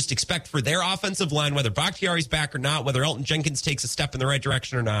and just expect for their offensive line, whether Bakhtiari's back or not, whether Elton Jenkins takes a step in the right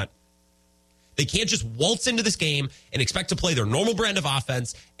direction or not. They can't just waltz into this game and expect to play their normal brand of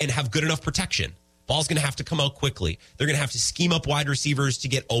offense and have good enough protection. Ball's going to have to come out quickly. They're going to have to scheme up wide receivers to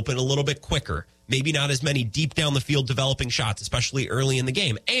get open a little bit quicker. Maybe not as many deep down the field developing shots, especially early in the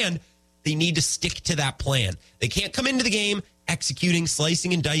game. And they need to stick to that plan. They can't come into the game executing,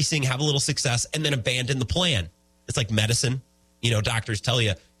 slicing and dicing, have a little success, and then abandon the plan. It's like medicine. Doctors tell you,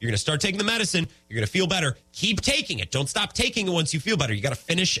 you're going to start taking the medicine. You're going to feel better. Keep taking it. Don't stop taking it once you feel better. You got to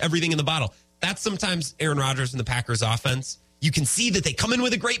finish everything in the bottle. That's sometimes Aaron Rodgers and the Packers offense. You can see that they come in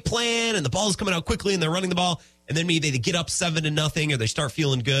with a great plan and the ball is coming out quickly and they're running the ball. And then maybe they get up 7-0 or they start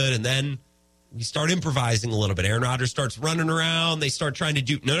feeling good. And then we start improvising a little bit. Aaron Rodgers starts running around. They start trying to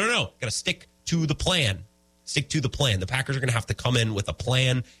do, no. Got to stick to the plan. Stick to the plan. The Packers are going to have to come in with a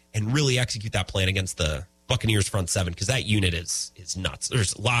plan and really execute that plan against the Buccaneers front seven because that unit is nuts.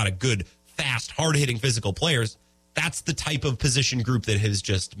 There's a lot of good, fast, hard-hitting physical players. That's the type of position group that has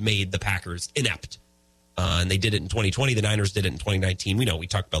just made the Packers inept. And they did it in 2020. The Niners did it in 2019. We know. We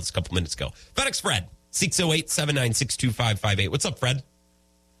talked about this a couple minutes ago. FedEx Fred, 608-796-2558. What's up, Fred?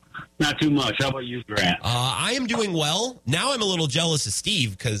 Not too much. How about you, Grant? I am doing well. Now I'm a little jealous of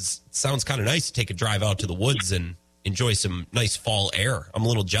Steve because it sounds kind of nice to take a drive out to the woods and enjoy some nice fall air. I'm a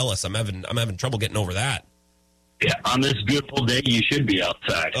little jealous. I'm having trouble getting over that. Yeah, on this beautiful day, you should be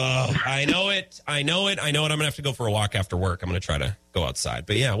outside. I know it. I'm going to have to go for a walk after work. I'm going to try to go outside.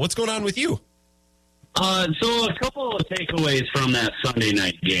 But, yeah, what's going on with you? So a couple of takeaways from that Sunday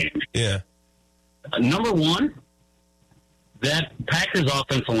night game. Yeah. Number one, that Packers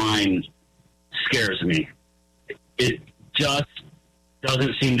offensive line scares me. It just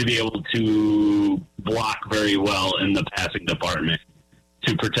doesn't seem to be able to block very well in the passing department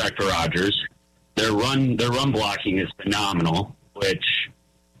to protect Rodgers. Their run blocking is phenomenal, which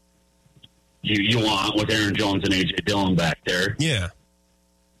you want with Aaron Jones and A.J. Dillon back there. Yeah.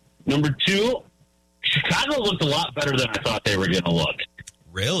 Number two, Chicago looked a lot better than I thought they were going to look.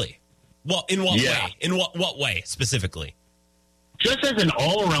 Really? Well, in what way? In what way specifically? Just as an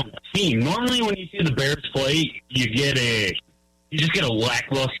all-around team. Normally, when you see the Bears play, you just get a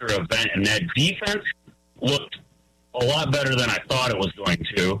lackluster event, and that defense looked a lot better than I thought it was going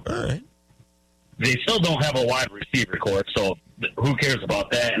to. All right. They still don't have a wide receiver corps, so who cares about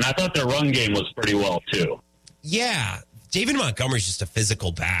that? And I thought their run game was pretty well, too. Yeah. David Montgomery's just a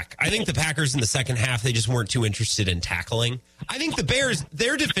physical back. I think the Packers in the second half, they just weren't too interested in tackling. I think the Bears,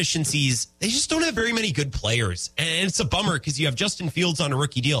 their deficiencies, they just don't have very many good players. And it's a bummer because you have Justin Fields on a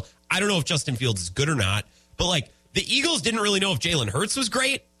rookie deal. I don't know if Justin Fields is good or not, but the Eagles didn't really know if Jalen Hurts was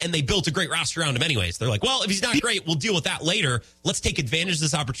great, and they built a great roster around him anyways. They're like, well, if he's not great, we'll deal with that later. Let's take advantage of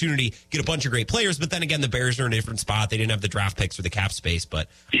this opportunity, get a bunch of great players. But then again, the Bears are in a different spot. They didn't have the draft picks or the cap space. But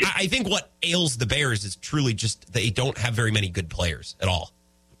I think what ails the Bears is truly just they don't have very many good players at all.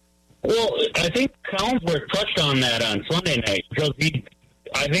 Well, I think Collinsworth touched on that on Sunday night because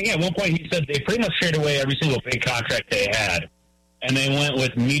I think at one point he said they pretty much traded away every single big contract they had, and they went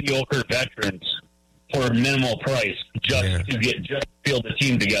with mediocre veterans for a minimal price to field the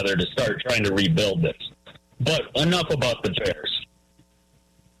team together to start trying to rebuild this. But enough about the Bears.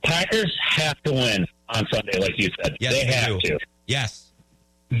 Packers have to win on Sunday, like you said. Yes, they have to. Yes.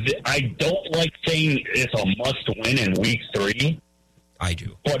 I don't like saying it's a must-win in Week 3. I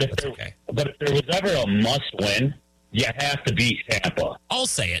do. But if there was ever a must-win, you have to beat Tampa. I'll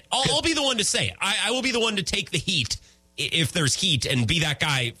say it. I'll be the one to say it. I will be the one to take the heat if there's heat and be that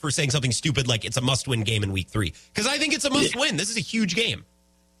guy for saying something stupid like it's a must-win game in week 3. Because I think it's a must-win. This is a huge game.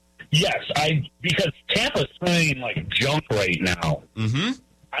 Yes, because Tampa's playing like junk right now. Mm-hmm.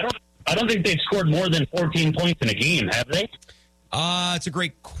 I don't think they've scored more than 14 points in a game, have they? It's a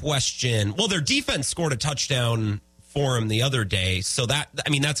great question. Well, their defense scored a touchdown for them the other day, so that's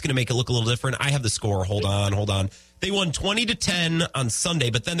going to make it look a little different. I have the score. Hold on. They won 20-10 on Sunday,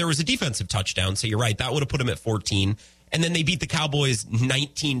 but then there was a defensive touchdown, so you're right. That would have put them at 14. And then they beat the Cowboys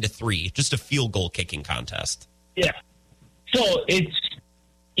 19-3, just a field goal kicking contest. Yeah. So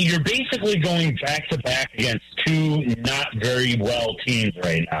you're basically going back-to-back against two not very well teams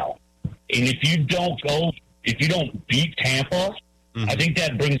right now. And if you don't beat Tampa, I think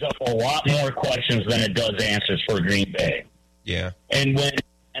that brings up a lot more questions than it does answers for Green Bay. Yeah. And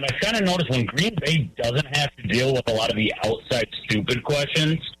I kind of noticed when Green Bay doesn't have to deal with a lot of the outside stupid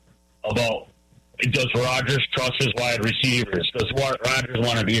questions about does Rodgers trust his wide receivers? Does Rodgers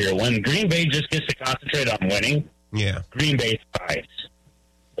want to be here? When Green Bay just gets to concentrate on winning, Green Bay thrives.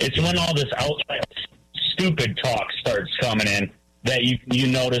 It's when all this outside stupid talk starts coming in that you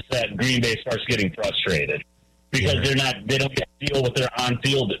notice that Green Bay starts getting frustrated because they don't get to deal with their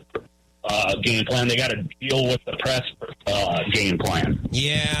on-field game plan. They got to deal with the press game plan.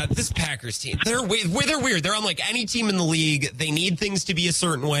 Yeah, this Packers team, they're weird. They're unlike any team in the league. They need things to be a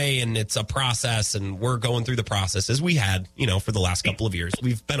certain way, and it's a process, and we're going through the process as we had, for the last couple of years.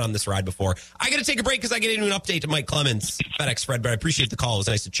 We've been on this ride before. I got to take a break because I get into an update to Mike Clemens, FedEx Fred, but I appreciate the call. It was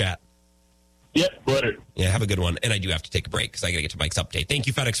nice to chat. Yep, later. Yeah, have a good one. And I do have to take a break because I got to get to Mike's update. Thank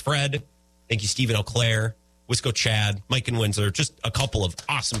you, FedEx Fred. Thank you, Stephen Eau Claire, Wisco Chad, Mike and Windsor. Just a couple of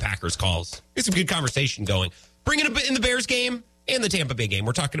awesome Packers calls. Get some good conversation going. Bring it a bit in the Bears game and the Tampa Bay game.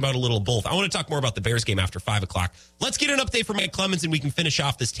 We're talking about a little of both. I want to talk more about the Bears game after 5 o'clock. Let's get an update from Mike Clemens, and we can finish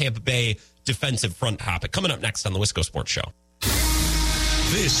off this Tampa Bay defensive front topic. Coming up next on the Wisco Sports Show.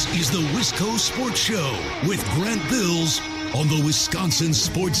 This is the Wisco Sports Show with Grant Bills on the Wisconsin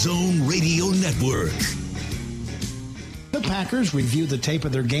Sports Zone Radio Network. The Packers review the tape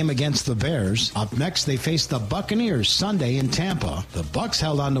of their game against the Bears. Up next, they face the Buccaneers Sunday in Tampa. The Bucs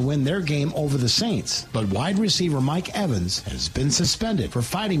held on to win their game over the Saints, but wide receiver Mike Evans has been suspended for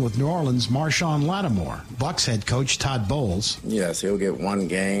fighting with New Orleans' Marshawn Lattimore. Bucs head coach Todd Bowles. Yes, he'll get one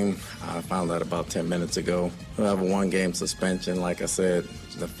game. I found that about 10 minutes ago. He'll have a one-game suspension. Like I said,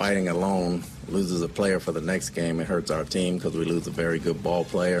 the fighting alone loses a player for the next game. It hurts our team because we lose a very good ball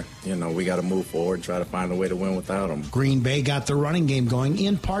player. We got to move forward and try to find a way to win without him. Green Bay got the running game going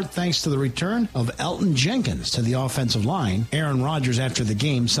in part thanks to the return of Elton Jenkins to the offensive line. Aaron Rodgers after the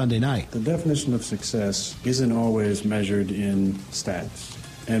game Sunday night. The definition of success isn't always measured in stats.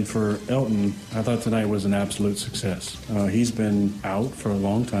 And for Elton, I thought tonight was an absolute success. He's been out for a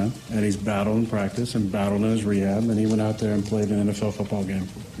long time, and he's battled in practice and battled in his rehab, and he went out there and played an NFL football game.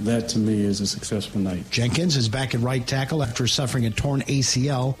 That, to me, is a successful night. Jenkins is back at right tackle after suffering a torn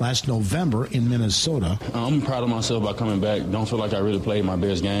ACL last November in Minnesota. I'm proud of myself by coming back. Don't feel like I really played my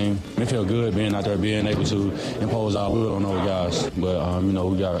best game. It felt good being out there, being able to impose our will on those guys. But,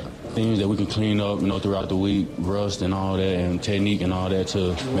 we got things that we can clean up, throughout the week, rust and all that, and technique and all that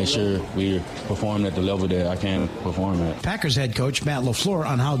to make sure we perform at the level that I can perform at. Packers head coach Matt LaFleur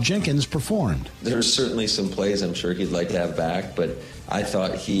on how Jenkins performed. There's certainly some plays I'm sure he'd like to have back, but I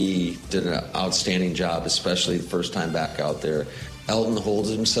thought he did an outstanding job, especially the first time back out there. Elton holds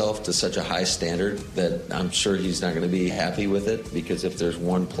himself to such a high standard that I'm sure he's not going to be happy with it, because if there's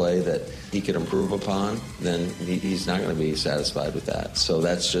one play that he could improve upon, then he's not going to be satisfied with that. So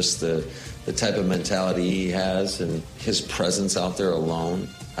that's just the type of mentality he has, and his presence out there alone,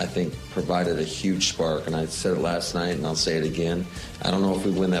 I think, provided a huge spark. And I said it last night, and I'll say it again. I don't know if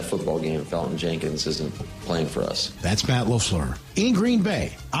we win that football game if Elton Jenkins isn't playing for us. That's Matt LaFleur. In Green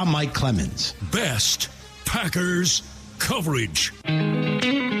Bay, I'm Mike Clemens. Best Packers coverage. Thank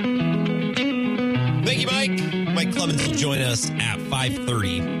you, Mike. Mike Clemens will join us at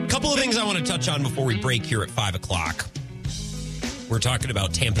 5:30. Couple of things I want to touch on before we break here at 5 o'clock. We're talking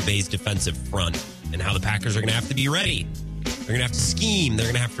about Tampa Bay's defensive front and how the Packers are going to have to be ready. They're going to have to scheme. They're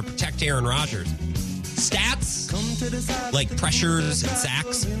going to have to protect Aaron Rodgers. Stats, like pressures and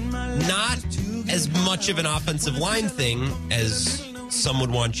sacks, not as much of an offensive line thing as some would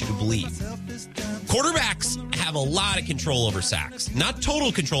want you to believe. Quarterbacks have a lot of control over sacks. Not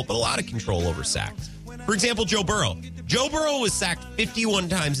total control, but a lot of control over sacks. For example, Joe Burrow. Joe Burrow was sacked 51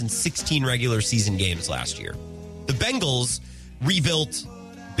 times in 16 regular season games last year. The Bengals rebuilt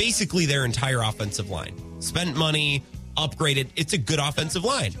basically their entire offensive line. Spent money, upgraded. It's a good offensive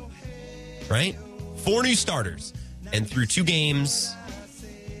line, right? 4 new starters. And through 2 games,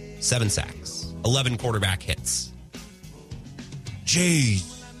 7 sacks, 11 quarterback hits.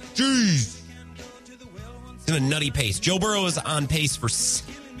 Jeez. It's in a nutty pace. Joe Burrow is on pace for...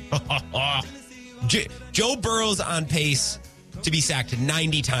 Joe Burrow's on pace to be sacked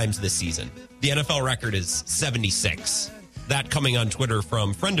 90 times this season. The NFL record is 76. That coming on Twitter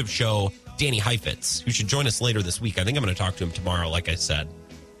from friend of show, Danny Heifetz, who should join us later this week. I think I'm going to talk to him tomorrow, like I said.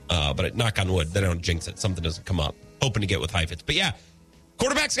 But knock on wood, they don't jinx it. Something doesn't come up. Hoping to get with Heifetz. But yeah,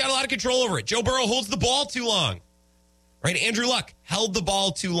 quarterback's got a lot of control over it. Joe Burrow holds the ball too long. Right? Andrew Luck held the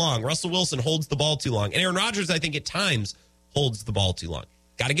ball too long. Russell Wilson holds the ball too long. And Aaron Rodgers, I think, at times holds the ball too long.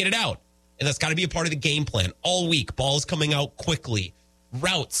 Got to get it out. And that's got to be a part of the game plan all week. Balls coming out quickly.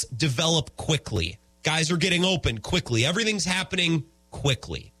 Routes develop quickly. Guys are getting open quickly. Everything's happening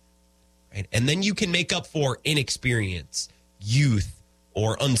quickly. Right? And then you can make up for inexperience, youth,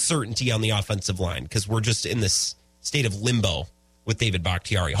 or uncertainty on the offensive line because we're just in this state of limbo with David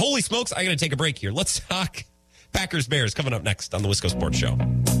Bakhtiari. Holy smokes, I got to take a break here. Let's talk Packers-Bears coming up next on the Wisco Sports Show.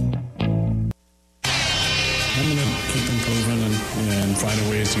 I'm going to keep improving and finding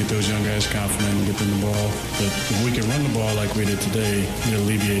ways to get those young guys confident and get them the ball. But if we can run the ball like we did today, it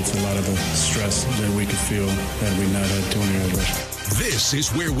alleviates a lot of the stress that we could feel had we not had 200 yards rushing. This is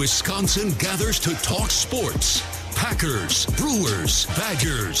where Wisconsin gathers to talk sports. Packers, Brewers,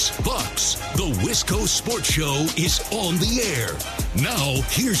 Badgers, Bucks. The Wisco Sports Show is on the air. Now,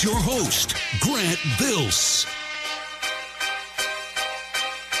 here's your host, Grant Bills.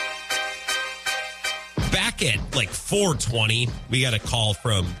 Back at like 4:20, we got a call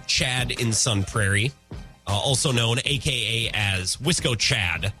from Chad in Sun Prairie, also known a.k.a. as Wisco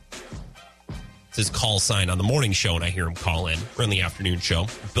Chad. It's his call sign on the morning show, and I hear him call in. We're on the afternoon show,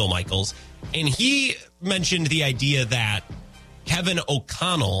 Bill Michaels. And he mentioned the idea that Kevin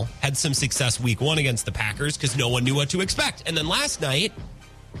O'Connell had some success week one against the Packers because no one knew what to expect. And then last night,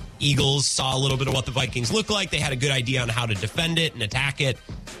 Eagles saw a little bit of what the Vikings look like. They had a good idea on how to defend it and attack it,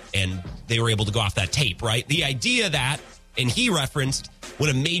 and they were able to go off that tape, right? The idea that, and he referenced, when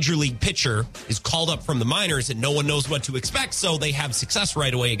a major league pitcher is called up from the minors and no one knows what to expect, so they have success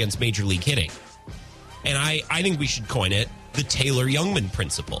right away against major league hitting. And I think we should coin it the Taylor Youngman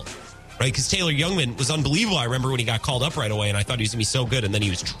principle, right? Because Taylor Youngman was unbelievable. I remember when he got called up right away, and I thought he was going to be so good, and then he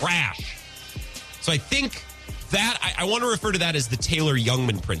was trash. So I think that, I want to refer to that as the Taylor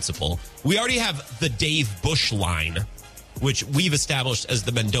Youngman principle. We already have the Dave Bush line, which we've established as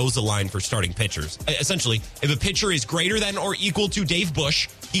the Mendoza line for starting pitchers. Essentially, if a pitcher is greater than or equal to Dave Bush,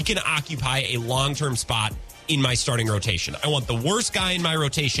 he can occupy a long-term spot in my starting rotation. I want the worst guy in my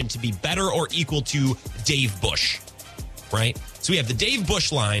rotation to be better or equal to Dave Bush, right? So we have the Dave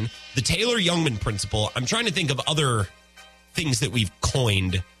Bush line, the Taylor Youngman principle. I'm trying to think of other things that we've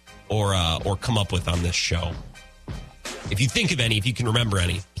coined or come up with on this show. If you think of any, if you can remember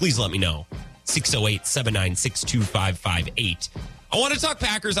any, please let me know. 608-796-2558. I want to talk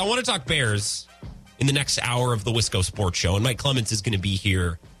Packers. I want to talk Bears in the next hour of the Wisco Sports Show. And Mike Clements is going to be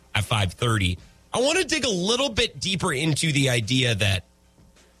here at 5:30. I want to dig a little bit deeper into the idea that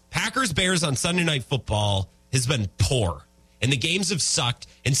Packers-Bears on Sunday Night Football has been poor. And the games have sucked.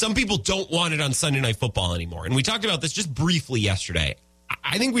 And some people don't want it on Sunday Night Football anymore. And we talked about this just briefly yesterday.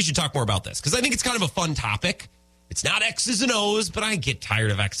 I think we should talk more about this because I think it's kind of a fun topic. It's not X's and O's, but I get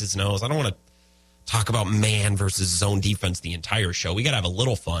tired of X's and O's. I don't want to talk about man versus zone defense the entire show. We got to have a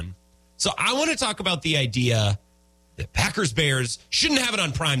little fun. So I want to talk about the idea that Packers-Bears shouldn't have it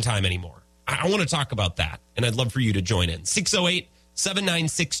on prime time anymore. I want to talk about that, and I'd love for you to join in.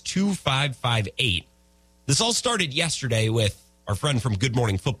 608-796-2558. This all started yesterday with our friend from Good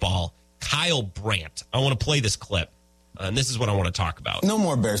Morning Football, Kyle Brandt. I want to play this clip. And this is what I want to talk about. No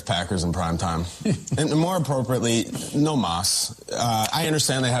more Bears-Packers in prime time. And more appropriately, no Moss. I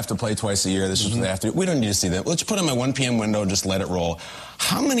understand they have to play twice a year. This is what they have to do. We don't need to see that. Let's put them in 1 p.m. window and just let it roll.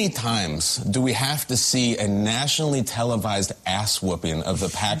 How many times do we have to see a nationally televised ass-whooping of the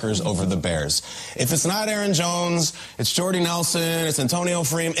Packers over the Bears? If it's not Aaron Jones, it's Jordy Nelson, it's Antonio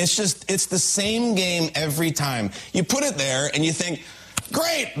Freeman. It's the same game every time. You put it there and you think,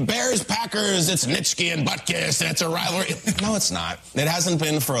 great, Bears, Packers, it's Nitschke and Butkus, and it's a rivalry. No, it's not. It hasn't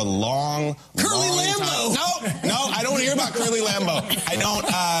been for a long Lambeau. time. No, I don't want to hear about Curly Lambeau. I don't.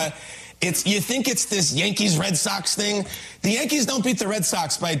 You think it's this Yankees-Red Sox thing. The Yankees don't beat the Red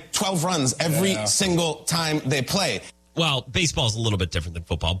Sox by 12 runs every single time they play. Well, baseball's a little bit different than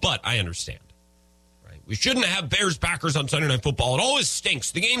football, but I understand. Right? We shouldn't have Bears-Packers on Sunday Night Football. It always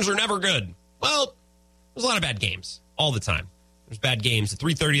stinks. The games are never good. Well, there's a lot of bad games all the time. There's bad games at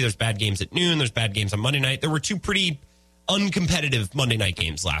 3:30. There's bad games at noon. There's bad games on Monday night. There were 2 pretty uncompetitive Monday night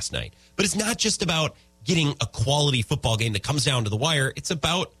games last night. But it's not just about getting a quality football game that comes down to the wire. It's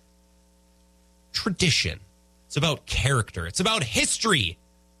about tradition. It's about character. It's about history.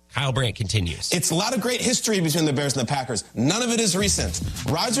 Kyle Brandt continues. It's a lot of great history between the Bears and the Packers. None of it is recent.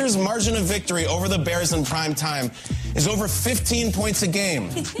 Rodgers' margin of victory over the Bears in prime time is over 15 points a game.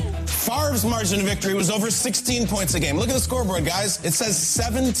 Favre's margin of victory was over 16 points a game. Look at the scoreboard, guys. It says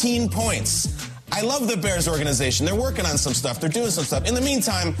 17 points. I love the Bears organization. They're working on some stuff. They're doing some stuff. In the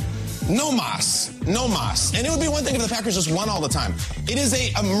meantime, no Moss. No Moss. And it would be one thing if the Packers just won all the time. It is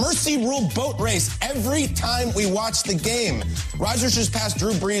a mercy rule boat race every time we watch the game. Rodgers just passed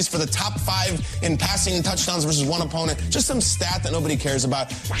Drew Brees for the top 5 in passing and touchdowns versus one opponent. Just some stat that nobody cares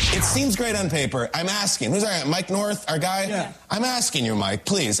about. It seems great on paper. I'm asking. Who's our guy? Mike North, our guy? Yeah. I'm asking you, Mike,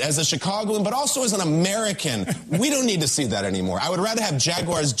 please, as a Chicagoan, but also as an American, we don't need to see that anymore. I would rather have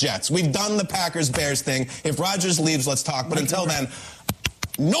Jaguars-Jets. We've done the Packers-Bears thing. If Rodgers leaves, let's talk. But until then,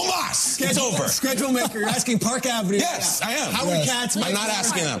 no Moss. It's over. Schedule maker. You're asking Park Avenue. Yes, I am. Howard Katz. I'm not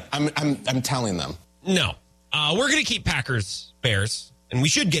asking them. I'm telling them. No. We're going to keep Packers-Bears, and we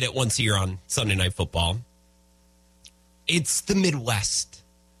should get it once a year on Sunday Night Football. It's the Midwest.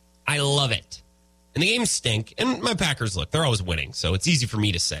 I love it. And the games stink, and my Packers, look, they're always winning, so it's easy for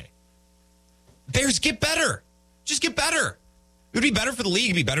me to say. Bears, get better. Just get better. It would be better for the league.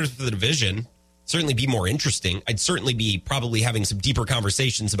 It would be better for the division. Certainly be more interesting. I'd certainly be probably having some deeper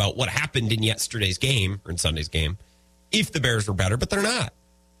conversations about what happened in yesterday's game, or in Sunday's game, if the Bears were better, but they're not.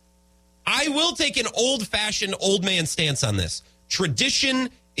 I will take an old-fashioned old man stance on this. Tradition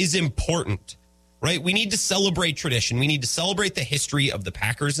is important, right? We need to celebrate tradition. We need to celebrate the history of the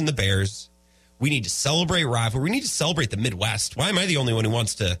Packers and the Bears. We need to celebrate rivalry. We need to celebrate the Midwest. Why am I the only one who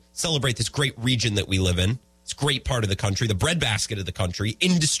wants to celebrate this great region that we live in? It's a great part of the country, the breadbasket of the country,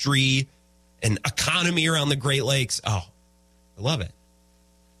 industry, and economy around the Great Lakes. Oh, I love it.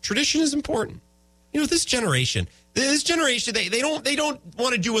 Tradition is important. You know, this generation, they don't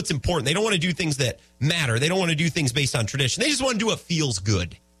want to do what's important. They don't want to do things that matter. They don't want to do things based on tradition. They just want to do what feels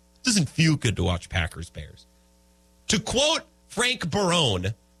good. It doesn't feel good to watch Packers-Bears. To quote Frank Barone,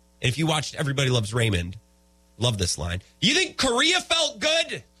 and if you watched Everybody Loves Raymond, love this line. You think Korea felt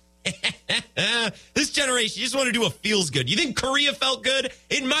good? This generation, you just want to do what feels good. You think Korea felt good?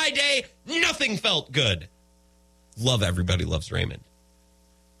 In my day, nothing felt good. Love Everybody Loves Raymond.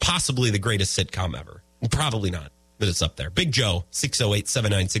 Possibly the greatest sitcom ever. Probably not, but it's up there. Big Joe,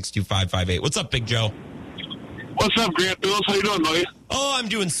 608-796-2558. What's up, Big Joe? What's up, Grant Bills? How you doing, buddy? Oh, I'm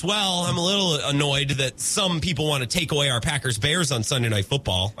doing swell. I'm a little annoyed that some people want to take away our Packers-Bears on Sunday Night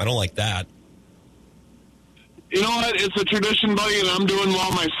Football. I don't like that. You know what? It's a tradition, buddy, and I'm doing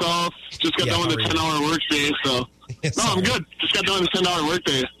well myself. Just got done with a 10-hour workday, so. No, I'm good. Just got done with a 10-hour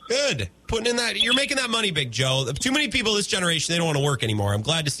workday. Good. Putting in that. You're making that money, Big Joe. Too many people this generation, they don't want to work anymore. I'm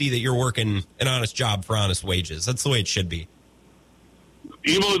glad to see that you're working an honest job for honest wages. That's the way it should be.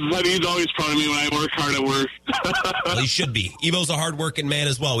 Evo, he's always proud of me when I work hard at work. Well, he should be. Evo's a hard-working man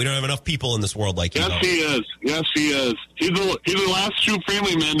as well. We don't have enough people in this world like Evo. Yes, he is. Yes, he is. He's the last true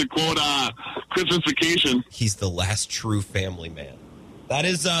family man, to quote Christmas Vacation. He's the last true family man. That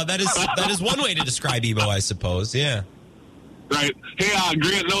is one way to describe Evo, I suppose. Yeah. Right. Hey,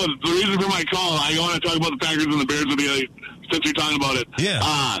 Grant, no, the reason for my call, I want to talk about the Packers and the Bears with you since you're talking about it.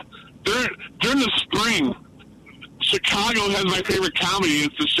 Yeah. During the spring, Chicago has my favorite comedy.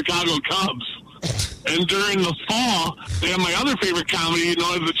 It's the Chicago Cubs. And during the fall, they have my other favorite comedy,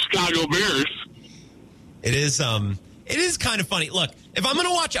 known as the Chicago Bears. It is kind of funny. Look, if I'm going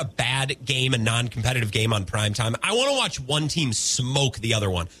to watch a bad game, a non-competitive game on primetime, I want to watch one team smoke the other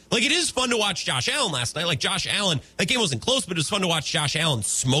one. Like, it is fun to watch Josh Allen last night. Like, Josh Allen, that game wasn't close, but it was fun to watch Josh Allen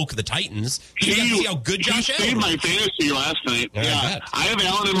smoke the Titans. You got to see how good Josh Allen saved my fantasy last night. Yeah. I have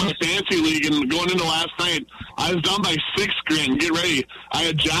Allen in my fantasy league, and going into last night, I was down by 6 grand. Get ready. I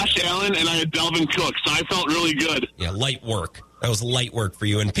had Josh Allen, and I had Dalvin Cook, so I felt really good. Yeah, light work. That was light work for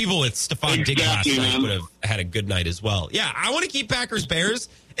you. And people with Stephon Diggs last night would have had a good night as well. Yeah, I want to keep Packers-Bears,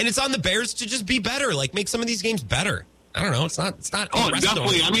 and it's on the Bears to just be better. Like, make some of these games better. I don't know. It's not. Oh,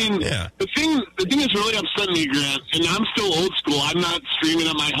 definitely. I mean, yeah. The thing that's really upsetting me, Grant, and I'm still old school. I'm not streaming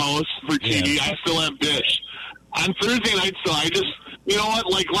at my house for TV. Yeah. I still have Dish. On Thursday night, so I just, you know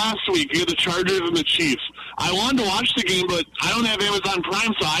what? Like last week, you had the Chargers and the Chiefs. I wanted to watch the game, but I don't have Amazon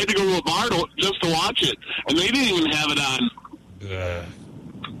Prime, so I had to go to a bar just to watch it, and they didn't even have it on.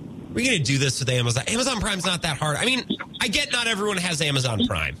 We're going to do this with Amazon. Amazon Prime's not that hard. I mean, I get not everyone has Amazon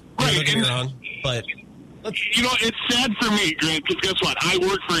Prime. Right. Don't get me wrong, but... You know, it's sad for me, Grant, because guess what? I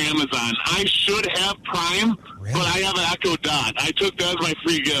work for Amazon. I should have Prime, really? But I have an Echo Dot. I took that as my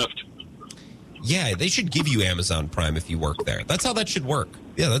free gift. Yeah, they should give you Amazon Prime if you work there. That's how that should work.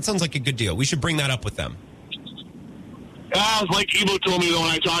 Yeah, that sounds like a good deal. We should bring that up with them. Like Evo told me though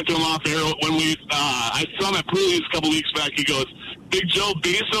when I talked to him off air when I saw him at Pooley's a couple weeks back. He goes, "Big Joe,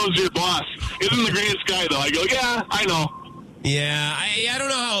 Bezos your boss. Isn't the greatest guy though?" I go, "Yeah, I know." Yeah, I don't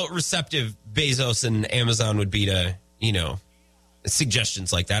know how receptive Bezos and Amazon would be to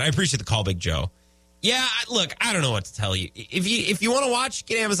suggestions like that. I appreciate the call, Big Joe. Yeah, look, I don't know what to tell you. If you want to watch,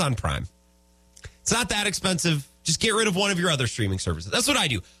 get Amazon Prime. It's not that expensive. Just get rid of one of your other streaming services. That's what I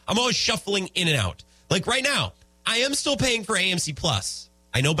do. I'm always shuffling in and out. Like right now, I am still paying for AMC Plus.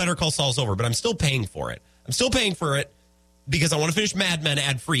 I know Better Call Saul's over, but I'm still paying for it. I'm still paying for it because I want to finish Mad Men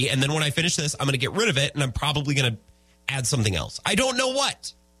ad-free, and then when I finish this, I'm going to get rid of it, and I'm probably going to add something else. I don't know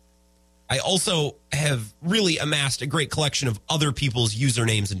what. I also have really amassed a great collection of other people's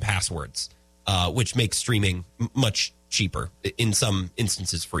usernames and passwords, which makes streaming much cheaper, in some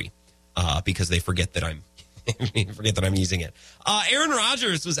instances free, because they forget that I'm using it. Aaron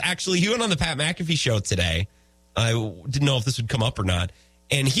Rodgers he went on the Pat McAfee show today. I didn't know if this would come up or not.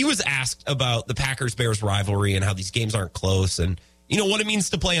 And he was asked about the Packers-Bears rivalry and how these games aren't close and, what it means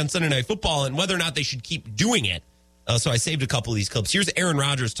to play on Sunday Night Football and whether or not they should keep doing it. So I saved a couple of these clips. Here's Aaron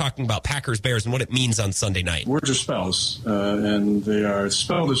Rodgers talking about Packers-Bears and what it means on Sunday night. Words are spells, and they are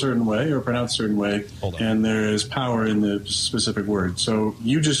spelled a certain way or pronounced a certain way, and there is power in the specific word. So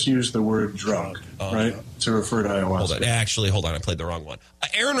you just used the word drug, right, to refer to ayahuasca. Hold on. I played the wrong one.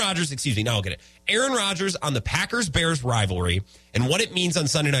 Aaron Rodgers, now I'll get it. Aaron Rodgers on the Packers-Bears rivalry and what it means on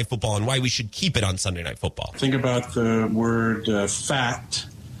Sunday Night Football and why we should keep it on Sunday Night Football. Think about the word fat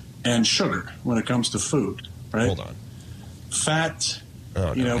and sugar when it comes to food, right? Hold on. Fat,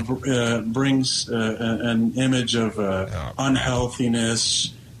 brings an image of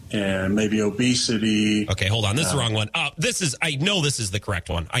unhealthiness and maybe obesity. Okay, hold on. This is the wrong one. I know this is the correct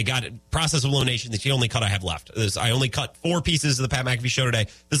one. I got it. Process of elimination. That's the only cut I have left. I only cut 4 pieces of the Pat McAfee show today.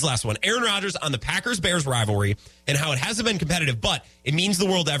 This is the last one. Aaron Rodgers on the Packers-Bears rivalry and how it hasn't been competitive, but it means the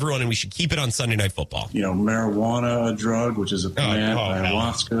world to everyone, and we should keep it on Sunday Night Football. Marijuana, a drug, which is a plant.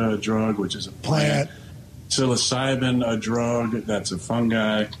 Ayahuasca, a drug, which is a plant. Psilocybin, a drug, that's a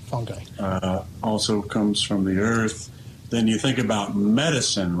fungi. Also comes from the earth. Then you think about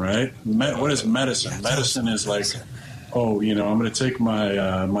medicine, right? What is medicine? Medicine is like, I'm going to take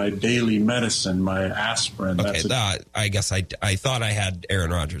my daily medicine, my aspirin. Okay, I guess I thought I had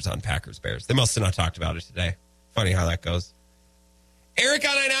Aaron Rodgers on Packers-Bears. They must have not talked about it today. Funny how that goes. Eric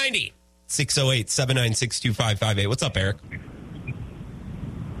on I-90, 608-796-2558. What's up, Eric?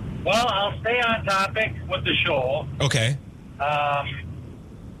 Well, I'll stay on topic with the show. Okay.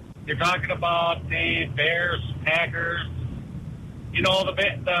 You're talking about the Bears, Packers.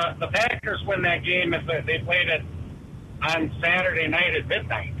 The Packers win that game if they played it on Saturday night at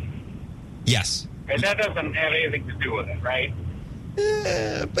midnight. Yes. And that doesn't have anything to do with it, right?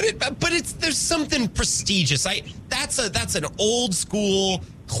 But there's something prestigious. That's an old school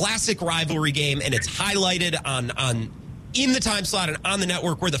classic rivalry game, and it's highlighted on in the time slot and on the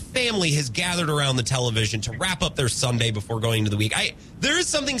network where the family has gathered around the television to wrap up their Sunday before going into the week. There is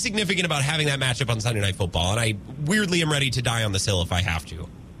something significant about having that matchup on Sunday Night Football, and I weirdly am ready to die on this hill if I have to.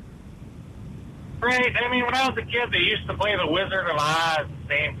 Right. I mean, when I was a kid, they used to play The Wizard of Oz at the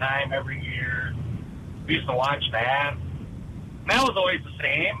same time every year. We used to watch that. That was always the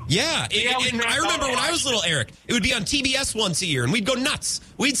same. Yeah. And I remember when I was little, Eric, it would be on TBS once a year, and we'd go nuts.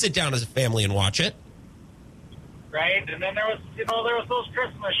 We'd sit down as a family and watch it. Right, and then there was those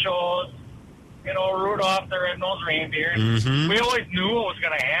Christmas shows, Rudolph the Red-Nosed Reindeer. Mm-hmm. We always knew what was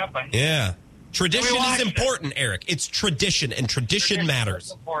going to happen. Yeah. Tradition is important, Eric. It's tradition, and tradition matters.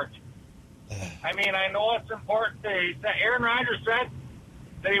 Is important. I mean, I know it's important. Aaron Rodgers said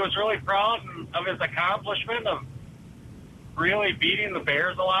that he was really proud of his accomplishment of really beating the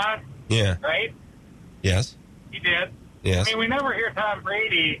Bears a lot. Yeah. Right? Yes. He did. Yes. I mean, we never hear Tom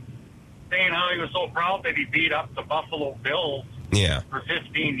Brady saying how he was so proud that he beat up the Buffalo Bills for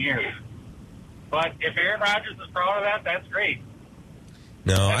 15 years. But if Aaron Rodgers is proud of that, that's great.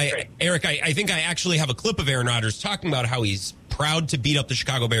 No, Eric, I think I actually have a clip of Aaron Rodgers talking about how he's proud to beat up the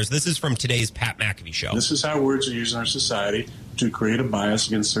Chicago Bears. This is from today's Pat McAfee show. This is how words are used in our society to create a bias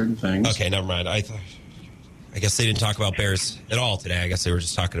against certain things. Okay, never mind. I guess they didn't talk about Bears at all today. I guess they were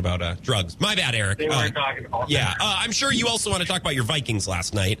just talking about drugs. My bad, Eric. They weren't talking about that. Yeah, I'm sure you also want to talk about your Vikings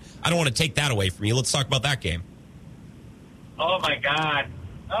last night. I don't want to take that away from you. Let's talk about that game. Oh, my God.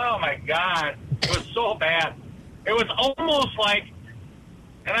 It was so bad. It was almost like,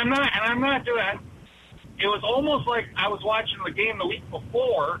 and I'm not doing it. It was almost like I was watching the game the week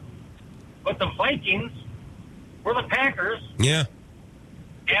before, but the Vikings were the Packers. Yeah.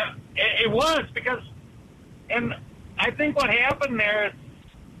 And it was because... And I think what happened there is,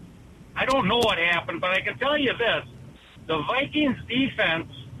 I don't know what happened, but I can tell you this. the Vikings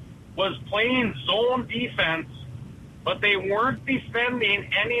defense was playing zone defense, but they weren't defending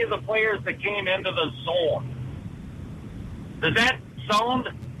any of the players that came into the zone. Does that sound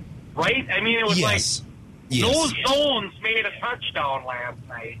right? I mean, it was those zones made a touchdown last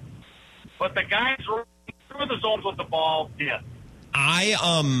night, but the guys running through the zones with the ball did.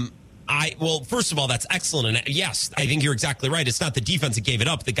 Well, first of all, that's excellent. And yes, I think you're exactly right. It's not the defense that gave it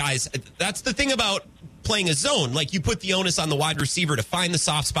up. The guys, that's the thing about playing a zone. Like, you put the onus on the wide receiver to find the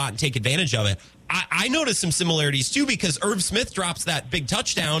soft spot and take advantage of it. I noticed some similarities, too, because Irv Smith drops that big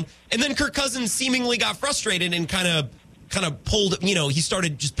touchdown, and then Kirk Cousins seemingly got frustrated and kind of pulled, he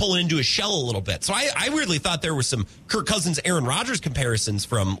started just pulling into his shell a little bit. So I weirdly thought there were some Kirk Cousins, Aaron Rodgers comparisons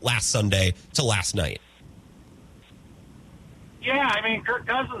from last Sunday to last night. Yeah, I mean, Kirk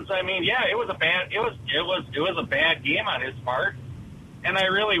Cousins, it was a bad game on his part. And I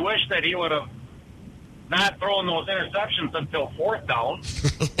really wish that he would have not thrown those interceptions until fourth down.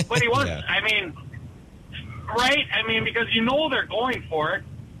 But he was, yeah. Right? Because they're going for it.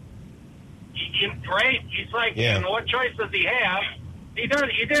 Right? He's like, what choice does he have? He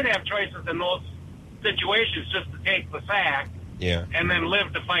did have choices in those situations just to take the sack and then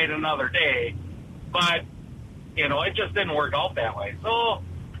live to fight another day. But, it just didn't work out that way. So,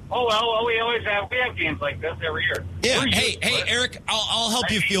 we have games like this every year. Yeah. Hey, Eric, I'll help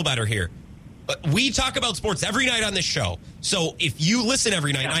you feel better here. We talk about sports every night on this show. So if you listen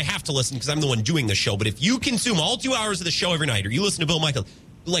every night, and I have to listen because I'm the one doing the show, but if you consume all 2 hours of the show every night, or you listen to Bill Michael,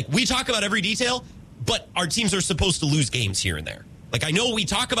 we talk about every detail, but our teams are supposed to lose games here and there. I know we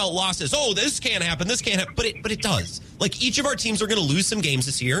talk about losses. Oh, this can't happen. This can't happen. But it does. Each of our teams are going to lose some games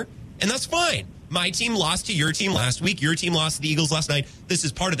this year, and that's fine. My team lost to your team last week. Your team lost to the Eagles last night. This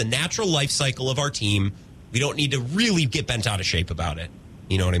is part of the natural life cycle of our team. We don't need to really get bent out of shape about it.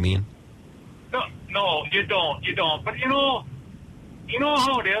 You know what I mean? No, you don't. But you know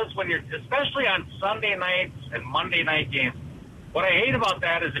how it is when you're, especially on Sunday nights and Monday night games. What I hate about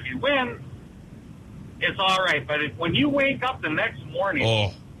that is if you win, it's all right. But when you wake up the next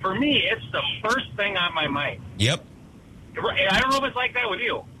morning, for me, it's the first thing on my mind. Yep. I don't know if it's like that with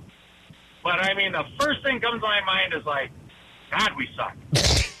you, but the first thing comes to my mind is God, we suck.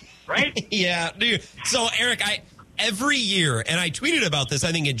 Right? Yeah, dude. So, Eric, every year, and I tweeted about this,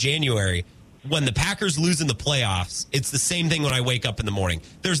 I think in January, when the Packers lose in the playoffs, it's the same thing when I wake up in the morning.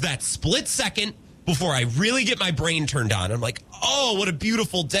 There's that split second before I really get my brain turned on. I'm like, oh, what a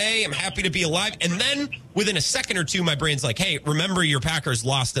beautiful day. I'm happy to be alive. And then within a second or two, my brain's like, hey, remember your Packers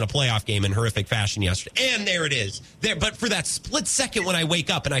lost in a playoff game in horrific fashion yesterday. And there it is. But for that split second when I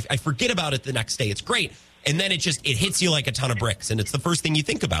wake up and I forget about it the next day, it's great. And then it hits you like a ton of bricks. And it's the first thing you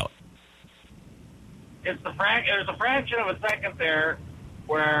think about. There's a fraction of a second there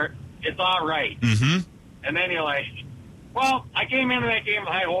where it's all right. Mm-hmm. And then you're like, well, I came into that game with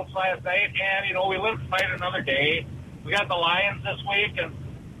high hopes last night, and, we live to fight another day. We got the Lions this week, and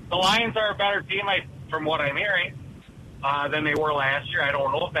the Lions are a better team, from what I'm hearing, than they were last year. I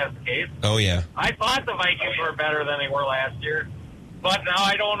don't know if that's the case. Oh, yeah. I thought the Vikings were better than they were last year, but now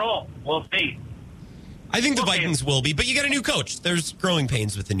I don't know. We'll see. I think the Vikings will be, but you got a new coach. There's growing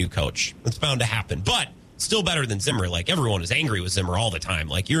pains with the new coach. It's bound to happen, but still better than Zimmer. Everyone is angry with Zimmer all the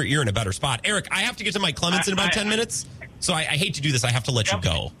time. You're in a better spot. Eric, I have to get to Mike Clemens in about 10 minutes, so I hate to do this. I have to let you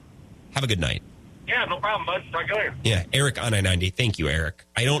go. Have a good night. Yeah, no problem, bud. Talk to you later. Yeah, Eric on I-90. Thank you, Eric.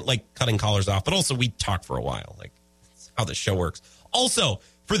 I don't like cutting callers off, but also we talk for a while. That's how the show works. Also,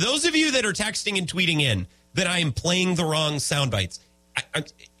 for those of you that are texting and tweeting in that I am playing the wrong sound bites,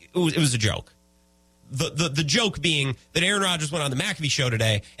 it was a joke. The joke being that Aaron Rodgers went on the McAfee show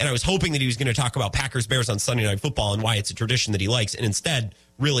today, and I was hoping that he was going to talk about Packers-Bears on Sunday Night Football and why it's a tradition that he likes, and instead,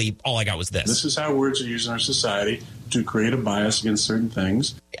 really, all I got was this. This is how words are used in our society to create a bias against certain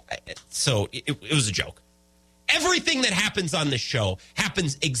things. So it was a joke. Everything that happens on this show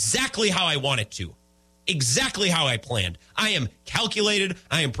happens exactly how I want it to. Exactly how I planned. I am calculated.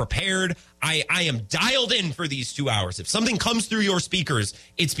 I am prepared. I am dialed in for these 2 hours. If something comes through your speakers,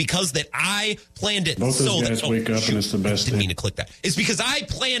 it's because that I planned it. Both those guys wake up and it's the best thing. Didn't mean to click that. It's because I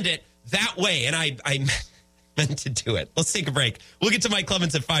planned it that way, and I meant to do it. Let's take a break. We'll get to Mike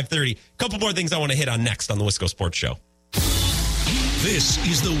Clemens at 5:30. A couple more things I want to hit on next on the Wisco Sports Show. This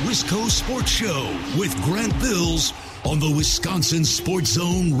is the Wisco Sports Show with Grant Bills on the Wisconsin Sports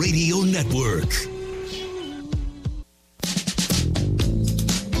Zone Radio Network.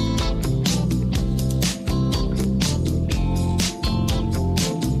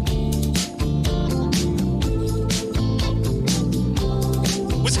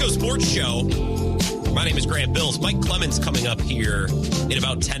 Wisco Sports Show. My name is Grant Bills. Mike Clemens coming up here in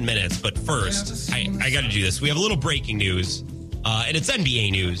about 10 minutes. But first, I got to do this. We have a little breaking news, and it's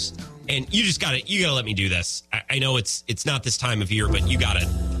NBA news. And you gotta let me do this. I know it's not this time of year, but you got it.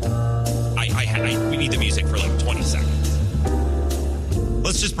 We need the music for like 20 seconds.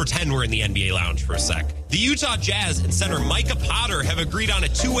 Let's just pretend we're in the NBA lounge for a sec. The Utah Jazz and center Micah Potter have agreed on a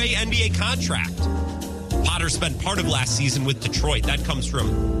two-way NBA contract. Potter spent part of last season with Detroit. That comes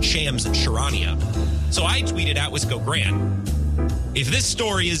from Shams Charania. So I tweeted at Wisco Grant, if this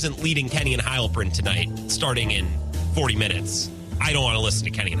story isn't leading Kenny and Heilprin tonight, starting in 40 minutes, I don't want to listen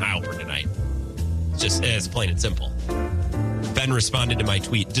to Kenny and Heilprin tonight. It's plain and simple. Ben responded to my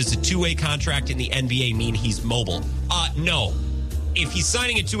tweet, does a two-way contract in the NBA mean he's mobile? No. If he's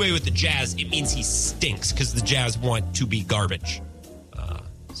signing a two-way with the Jazz, it means he stinks because the Jazz want to be garbage.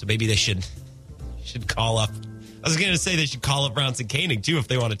 So maybe they should call up. I was going to say they should call up Bronson Koenig, too, if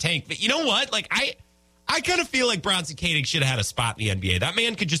they want to tank. But you know what? Like, I kind of feel like Bronson Koenig should have had a spot in the NBA. That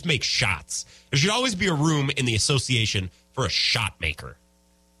man could just make shots. There should always be a room in the association for a shot maker.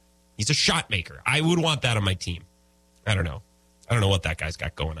 He's a shot maker. I would want that on my team. I don't know what that guy's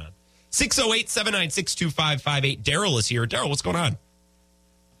got going on. 608-796-2558. Daryl is here. Daryl, what's going on?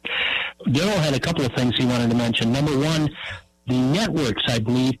 Daryl had a couple of things he wanted to mention. Number one, the networks, I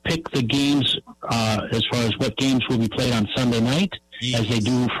believe, pick the games as far as what games will be played on Sunday night,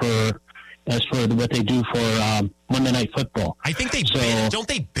 as for what they do for Monday Night Football. I think they bid. Don't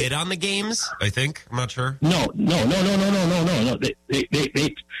they bid on the games? I think. I'm not sure. No. They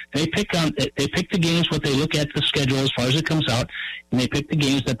pick the games, what they look at the schedule as far as it comes out, and they pick the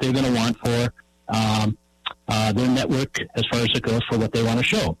games that they're going to want for their network as far as it goes for what they want to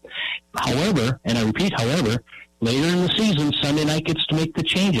show. However, and I repeat, later in the season, Sunday night gets to make the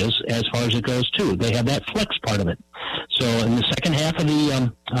changes as far as it goes, too. They have that flex part of it. So in the second half of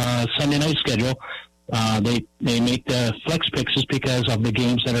the Sunday night schedule, they make the flex picks just because of the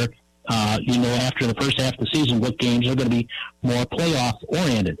games that are, after the first half of the season, what games are going to be more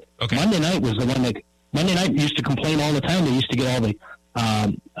playoff-oriented. Okay. Monday night used to complain all the time. They used to get all the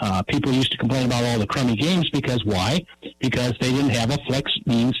people used to complain about all the crummy games because why? Because they didn't have a flex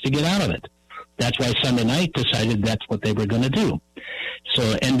means to get out of it. That's why Sunday night decided that's what they were going to do.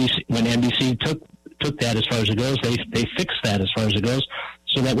 So when NBC took that as far as it goes, they fixed that as far as it goes,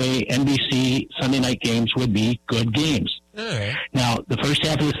 so that way NBC Sunday night games would be good games. All right. Now the first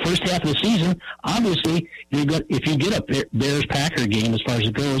half of the season, obviously, if you get a Bears-Packer game as far as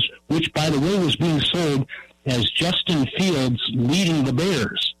it goes, which by the way was being sold as Justin Fields leading the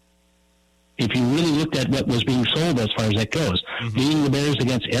Bears. If you really looked at what was being sold as far as that goes, beating the Bears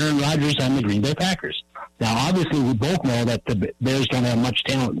against Aaron Rodgers and the Green Bay Packers. Now, obviously, we both know that the Bears don't have much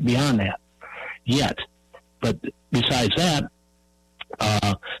talent beyond that yet. But besides that,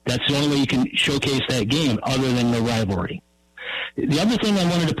 that's the only way you can showcase that game other than the rivalry. The other thing I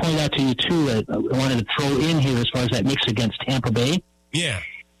wanted to point out to you, too, that I wanted to throw in here as far as that mix against Tampa Bay. Yeah.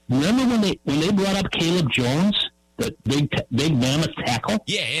 Remember when they brought up Caleb Jones, the big mammoth tackle?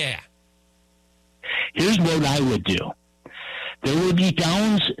 Yeah. Here's what I would do. There would be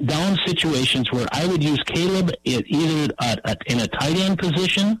down situations where I would use Caleb either in a tight end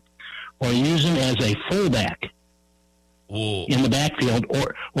position or use him as a fullback in the backfield,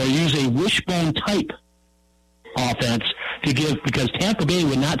 or use a wishbone type offense to give, because Tampa Bay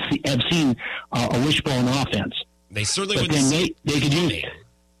would not have seen a wishbone offense. They certainly but wouldn't then they could use it.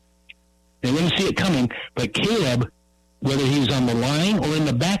 They wouldn't see it coming, but Caleb, whether he's on the line or in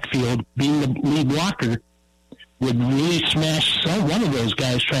the backfield, being the lead blocker, would really smash one of those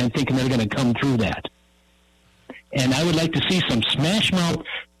guys thinking they're going to come through that. And I would like to see some smash mouth.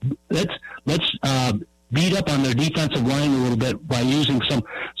 Let's beat up on their defensive line a little bit by using some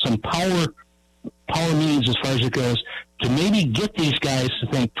power means as far as it goes to maybe get these guys to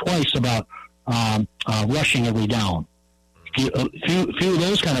think twice about rushing every down. A few of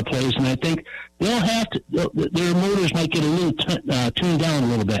those kind of plays, and I think they'll have to. Their motors might get a little tuned down a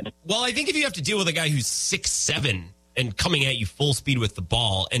little bit. Well, I think if you have to deal with a guy who's 6'7" and coming at you full speed with the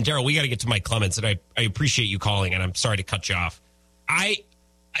ball, and Daryl, we got to get to Mike Clemens, and I appreciate you calling, and I'm sorry to cut you off.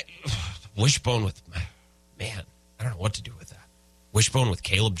 Wishbone with man, I don't know what to do with that. Wishbone with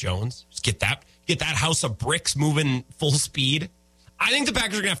Caleb Jones, just get that house of bricks moving full speed. I think the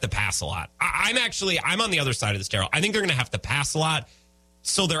Packers are going to have to pass a lot. I'm on the other side of this, Daryl. I think they're going to have to pass a lot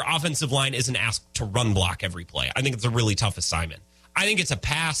so their offensive line isn't asked to run block every play. I think it's a really tough assignment. I think it's a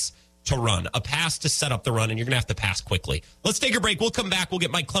pass to run, a pass to set up the run, and you're going to have to pass quickly. Let's take a break. We'll come back. We'll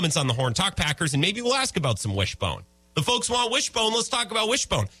get Mike Clemens on the horn, talk Packers, and maybe we'll ask about some Wishbone. The folks want Wishbone. Let's talk about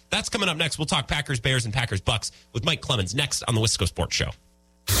Wishbone. That's coming up next. We'll talk Packers, Bears, and Packers, Bucks with Mike Clemens next on the Wisco Sports Show.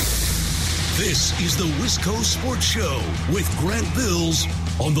 This is the Wisco Sports Show with Grant Bills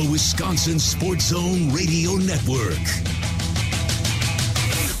on the Wisconsin Sports Zone Radio Network.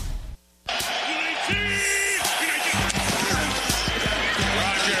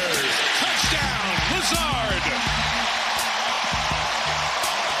 Rodgers, touchdown, Lazard.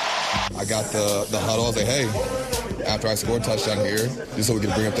 I got the huddle. I was like, hey, after I scored a touchdown here, just so we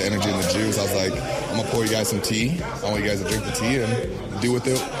could bring up the energy and the juice, I was like, I'm going to pour you guys some tea. I want you guys to drink the tea and do with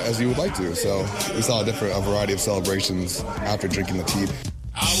it as you would like to. So we saw a variety of celebrations after drinking the tea.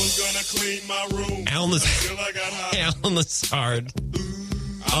 I was going to clean my room. Alan Lazard.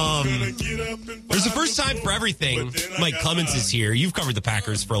 There's a first time for everything. Mike Clemens is here. You've covered the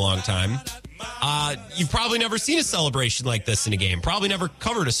Packers for a long time. You've probably never seen a celebration like this in a game. Probably never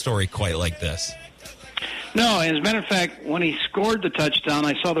covered a story quite like this. No, as a matter of fact, when he scored the touchdown,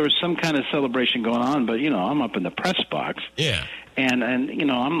 I saw there was some kind of celebration going on, but, I'm up in the press box. Yeah. And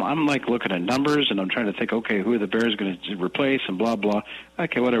I'm like looking at numbers, and I'm trying to think, okay, who are the Bears going to replace, and blah, blah.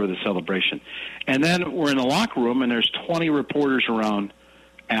 Okay, whatever the celebration. And then we're in the locker room, and there's 20 reporters around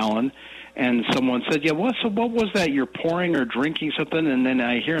Alan, and someone said, yeah, what was that? You're pouring or drinking something? And then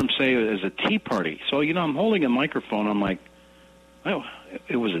I hear him say it was a tea party. So, I'm holding a microphone. I'm like, oh,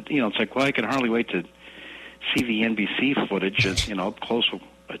 it was it's like, well, I can hardly wait to see the NBC footage up close with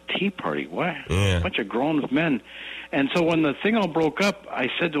a tea party. What? Yeah. A bunch of grown men. And so when the thing all broke up, I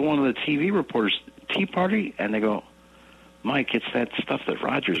said to one of the TV reporters, tea party? And they go, Mike, it's that stuff that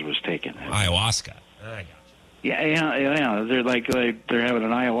Rodgers was taking. Ayahuasca. I got you. Yeah. They're like they're having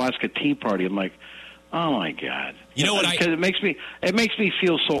an ayahuasca tea party. I'm like, oh my God. You know what? Because it makes me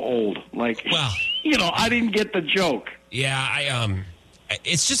feel so old. Like, well, I didn't get the joke. Yeah,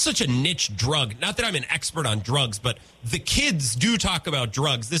 it's just such a niche drug. Not that I'm an expert on drugs, but the kids do talk about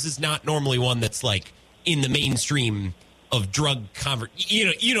drugs. This is not normally one that's like in the mainstream of drug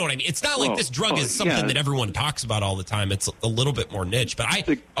you know what I mean? It's not like this drug is something that everyone talks about all the time. It's a little bit more niche. But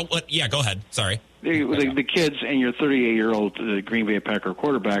go ahead. Sorry. The kids and your 38-year-old Green Bay Packer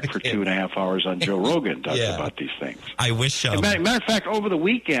quarterback for 2.5 hours on Joe Rogan talking about these things. I wish. Matter of fact, over the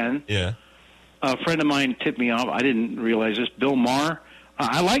weekend, a friend of mine tipped me off. I didn't realize this. Bill Maher.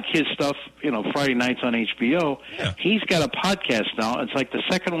 I like his stuff, Friday nights on HBO. Yeah. He's got a podcast now. It's like the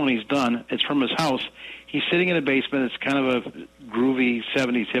second one he's done. It's from his house. He's sitting in a basement. It's kind of a groovy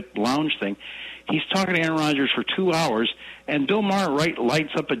 70s hip lounge thing. He's talking to Aaron Rodgers for 2 hours, and Bill Maher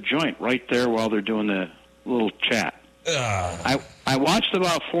lights up a joint right there while they're doing the little chat. I watched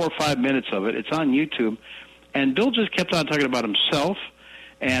about 4 or 5 minutes of it. It's on YouTube, and Bill just kept on talking about himself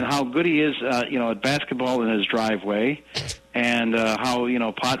and how good he is, at basketball in his driveway, and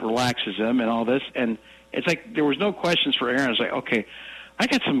how pot relaxes him and all this. And it's like there was no questions for Aaron. It's like, okay, I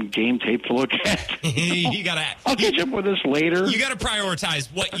got some game tape to look at. I'll catch up with this later. You got to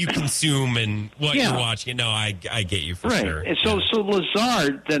prioritize what you consume and what you're watching. No, I get you for sure. And so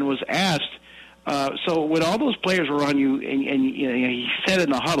Lazard then was asked. So when all those players were on you, and he said in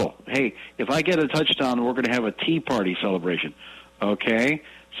the huddle, "Hey, if I get a touchdown, we're going to have a tea party celebration." Okay.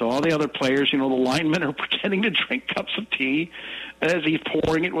 So all the other players, the linemen are pretending to drink cups of tea as he's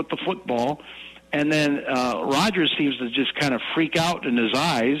pouring it with the football. And then Rodgers seems to just kind of freak out in his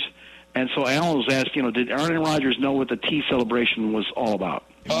eyes. And so Alan was asked, did Aaron Rodgers know what the tea celebration was all about?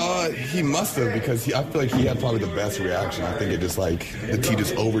 He must have, because I feel like he had probably the best reaction. I think it just the tea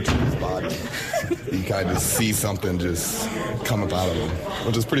just overtook his body. You kind of see something just come up out of him,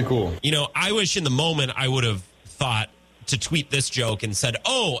 which is pretty cool. I wish in the moment I would have thought to tweet this joke and said,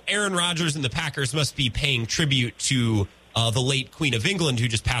 Aaron Rodgers and the Packers must be paying tribute to the late Queen of England, who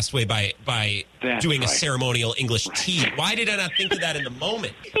just passed away by doing a ceremonial English tea. Why did I not think of that in the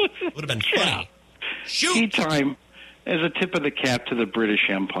moment? It would have been funny. Shoot! Tea time as a tip of the cap to the British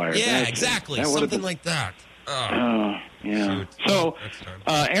Empire. Yeah, exactly. Something like that. Yeah. Shoot. So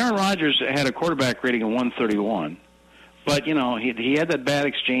Aaron Rodgers had a quarterback rating of 131. But, he had that bad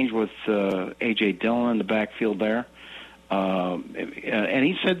exchange with A.J. Dillon in the backfield there. And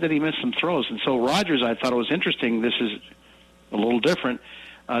he said that he missed some throws. And so Rodgers, I thought it was interesting. This is a little different.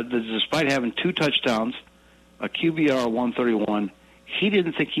 Despite having 2 touchdowns, a QBR of 131, he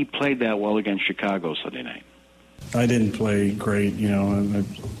didn't think he played that well against Chicago Sunday night. I didn't play great, I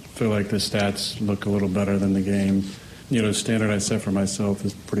feel like the stats look a little better than the game. The standard I set for myself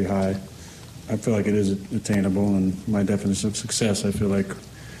is pretty high. I feel like it is attainable, and my definition of success, I feel like,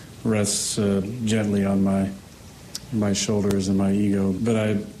 rests gently on my shoulders and my ego. But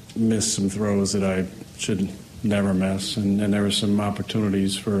I missed some throws that I should never miss, and there were some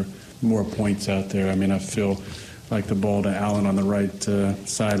opportunities for more points out there. I mean, I feel like the ball to Allen on the right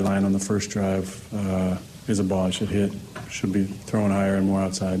sideline on the first drive is a ball I should hit. Should be thrown higher and more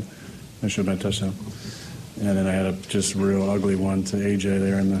outside. That should have been a touchdown. And then I had a just real ugly one to AJ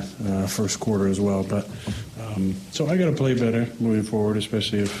there in the first quarter as well. But so I got to play better moving forward,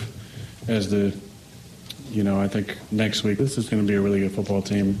 especially I think next week this is going to be a really good football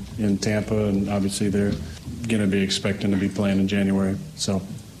team in Tampa, and obviously they're going to be expecting to be playing in January. So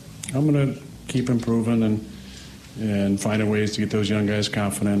I'm going to keep improving and finding ways to get those young guys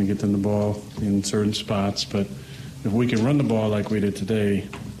confident and get them the ball in certain spots. But if we can run the ball like we did today,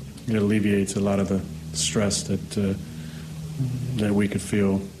 it alleviates a lot of the stress that we could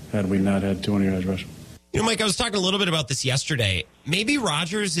feel had we not had 200 yards rushing. Mike, I was talking a little bit about this yesterday. Maybe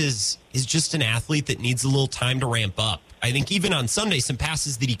Rodgers is just an athlete that needs a little time to ramp up. I think even on Sunday, some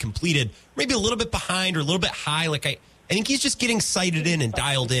passes that he completed, maybe a little bit behind or a little bit high. Like I think he's just getting sighted in and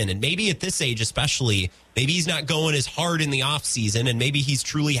dialed in. And maybe at this age especially, maybe he's not going as hard in the offseason, and maybe he's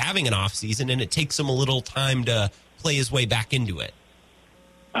truly having an offseason, and it takes him a little time to play his way back into it.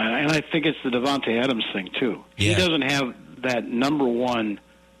 And I think it's the Davante Adams thing, too. Yeah. He doesn't have that number one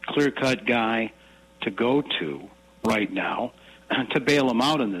clear-cut guy to go to right now to bail him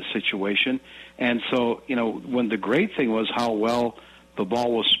out in this situation. And so, when the great thing was how well the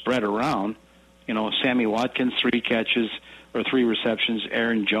ball was spread around, Sammy Watkins, 3 catches or 3 receptions,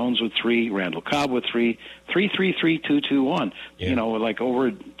 Aaron Jones with 3, Randall Cobb with 3, 3-3-3-2-2-1. Yeah. Like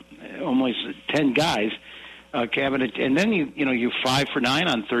over almost 10 guys. Cabinet, and then you 5 for 9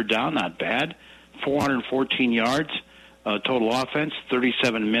 on third down, not bad. 414 yards total offense,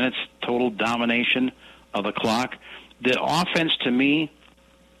 37 minutes total domination of the clock. The offense, to me,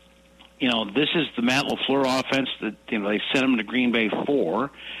 this is the Matt LaFleur offense that they sent him to Green Bay for,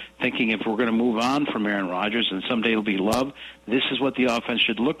 thinking if we're going to move on from Aaron Rodgers and someday it'll be Love, this is what the offense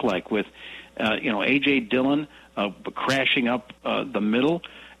should look like with A.J. Dillon crashing up the middle,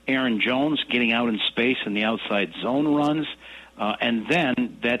 Aaron Jones getting out in space in the outside zone runs, and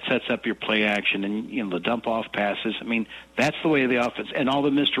then that sets up your play action and the dump-off passes. I mean, that's the way of the offense, and all the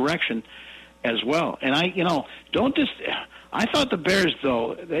misdirection as well. And I thought the Bears,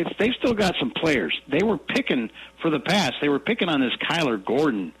 though, they've still got some players. They were picking for the pass. They were picking on this Kyler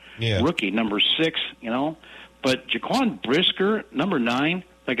Gordon rookie, number 6, But Jaquan Brisker, number 9,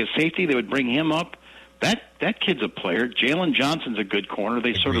 like a safety, they would bring him up. That kid's a player. Jalen Johnson's a good corner.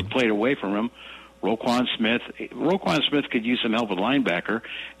 They sort of played away from him. Roquan Smith could use some help at linebacker.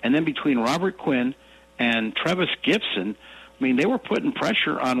 And then between Robert Quinn and Trevis Gibson, I mean, they were putting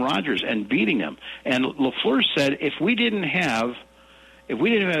pressure on Rodgers and beating him. And LaFleur said if we didn't have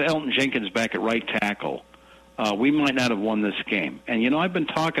Elton Jenkins back at right tackle, we might not have won this game. And, I've been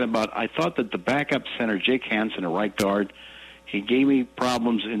talking about, I thought that the backup center, Jake Hansen, a right guard, he gave me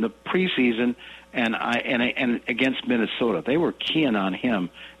problems in the preseason, and against Minnesota. They were keying on him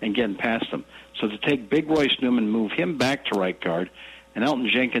and getting past him. So to take Big Royce Newman, move him back to right guard, and Elton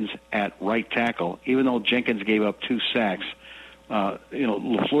Jenkins at right tackle, even though Jenkins gave up 2 sacks,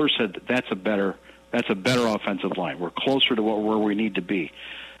 LaFleur said that's a better offensive line. We're closer to where we need to be.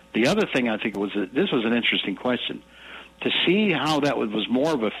 The other thing I think was that this was an interesting question. To see how that was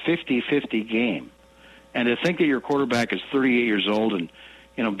more of a 50-50 game, and to think that your quarterback is 38 years old and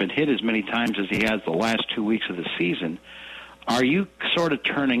been hit as many times as he has the last 2 weeks of the season, are you sort of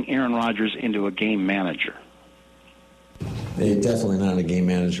turning Aaron Rodgers into a game manager? They're definitely not a game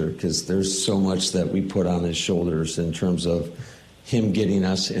manager because there's so much that we put on his shoulders in terms of him getting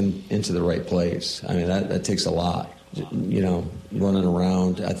us into the right place. I mean, that takes a lot. Running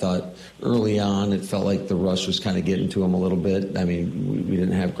around. I thought early on it felt like the rush was kind of getting to him a little bit. I mean, we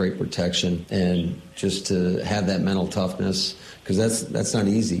didn't have great protection, and just to have that mental toughness, because that's not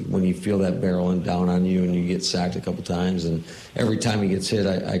easy when you feel that barreling down on you and you get sacked a couple times, and every time he gets hit,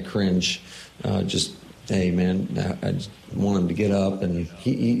 I cringe. Hey, man, I just want him to get up, and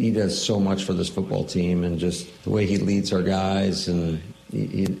he does so much for this football team, and just the way he leads our guys, and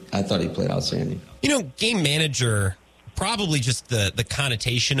I thought he played outstanding. Game manager, probably just the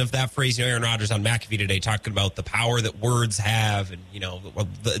connotation of that phrase. Aaron Rodgers on McAfee today talking about the power that words have, and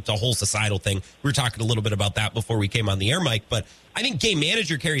it's a whole societal thing. We were talking a little bit about that before we came on the air, Mike, but I think game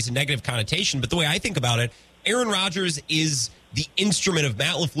manager carries a negative connotation. But the way I think about it, Aaron Rodgers is the instrument of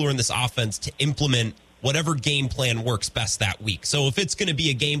Matt LaFleur in this offense to implement whatever game plan works best that week. So if it's going to be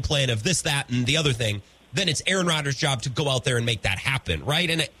a game plan of this, that, and the other thing, then it's Aaron Rodgers' job to go out there and make that happen, right?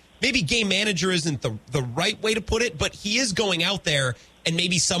 And maybe game manager isn't the right way to put it, but he is going out there and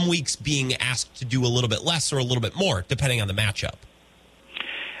maybe some weeks being asked to do a little bit less or a little bit more, depending on the matchup.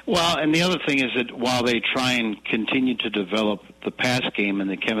 Well, and the other thing is that while they try and continue to develop the pass game and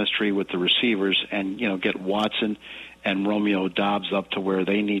the chemistry with the receivers and, get Watson and Romeo Dobbs up to where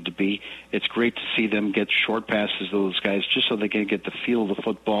they need to be. It's great to see them get short passes to those guys just so they can get the feel of the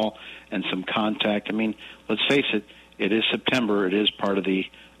football and some contact. I mean, let's face it, it is September. It is part of the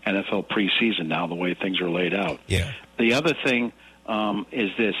NFL preseason now, the way things are laid out. Yeah. The other thing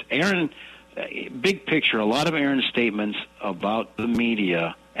is this. Aaron, big picture, a lot of Aaron's statements about the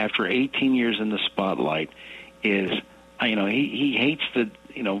media after 18 years in the spotlight is, he hates that,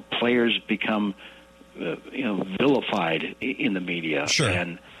 players become vilified in the media. Sure.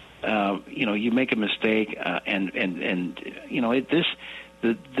 And, you make a mistake,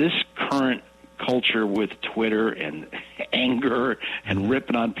 this current culture with Twitter and anger and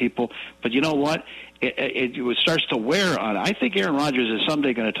ripping on people. But you know what? It starts to wear on. I think Aaron Rodgers is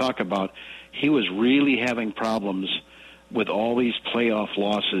someday going to talk about he was really having problems with all these playoff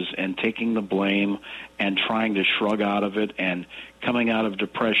losses and taking the blame and trying to shrug out of it and coming out of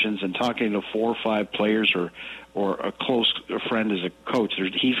depressions and talking to 4 or 5 players or a close friend as a coach.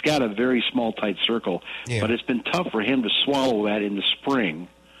 He's got a very small, tight circle, but it's been tough for him to swallow that in the spring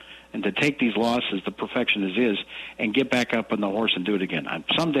and to take these losses, the perfection as is, and get back up on the horse and do it again.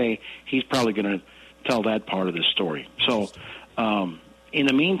 Someday he's probably going to tell that part of the story. So in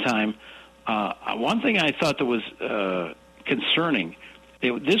the meantime, one thing I thought that was concerning,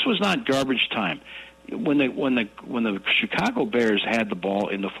 this was not garbage time. When the Chicago Bears had the ball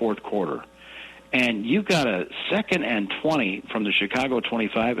in the fourth quarter, and you got a 2nd and 20 from the Chicago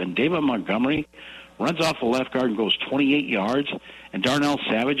 25, and David Montgomery runs off the left guard and goes 28 yards, and Darnell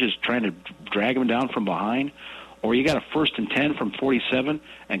Savage is trying to drag him down from behind, or you got a 1st and 10 from 47,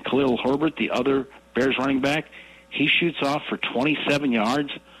 and Khalil Herbert, the other Bears running back, he shoots off for 27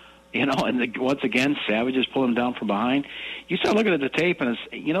 yards, and once again, Savage is pulling him down from behind. You start looking at the tape, and it's,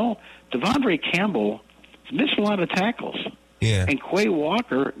 Devondre Campbell has missed a lot of tackles. Yeah. And Quay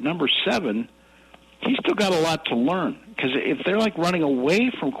Walker, number 7, he's still got a lot to learn. Because if they're running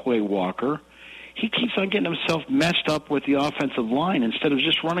away from Quay Walker, he keeps on getting himself messed up with the offensive line instead of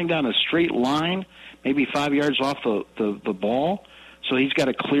just running down a straight line, maybe 5 yards off the ball. So he's got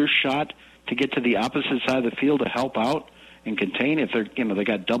a clear shot to get to the opposite side of the field to help out and contain if they're they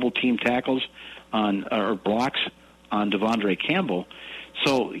got double team tackles or blocks on Devondre Campbell.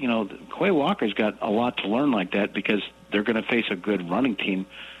 So Quay Walker's got a lot to learn like that because they're going to face a good running team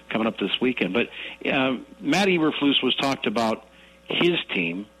coming up this weekend. But Matt Eberflus was talked about his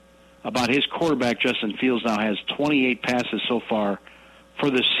team, about his quarterback Justin Fields now has 28 passes so far for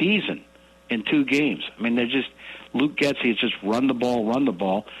the season in 2 games. I mean, Luke Getsy has just run the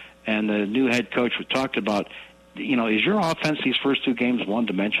ball, and the new head coach talked about. Is your offense these first 2 games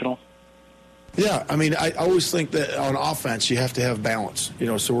one-dimensional? Yeah, I mean, I always think that on offense you have to have balance.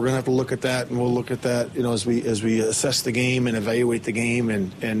 So we're going to have to look at that, and we'll look at that, as we assess the game and evaluate the game.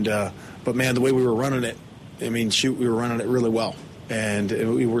 But man, the way we were running it, I mean, we were running it really well, and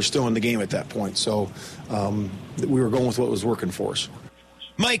we were still in the game at that point. So we were going with what was working for us.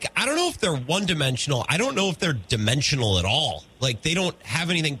 Mike, I don't know if they're one-dimensional. I don't know if they're dimensional at all. They don't have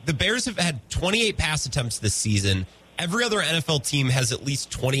anything. The Bears have had 28 pass attempts this season. Every other NFL team has at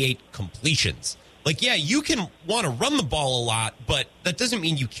least 28 completions. You can want to run the ball a lot, but that doesn't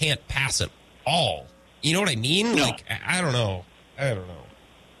mean you can't pass at all. You know what I mean? No. I don't know.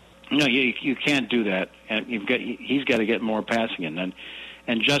 No, you can't do that. And he's got to get more passing in.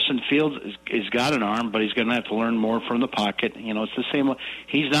 And Justin Fields has got an arm, but he's going to have to learn more from the pocket. It's the same.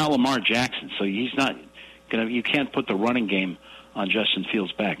 He's not Lamar Jackson, so he's not going to. You can't put the running game on Justin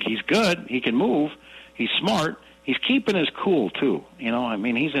Fields' back. He's good. He can move. He's smart. He's keeping his cool too. I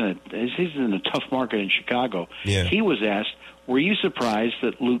mean, he's in a tough market in Chicago. Yeah. He was asked, "Were you surprised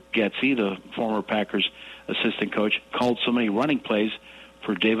that Luke Getsy, the former Packers assistant coach, called so many running plays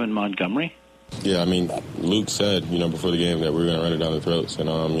for David Montgomery?" Yeah, I mean, Luke said, before the game that we were going to run it down the throats. And,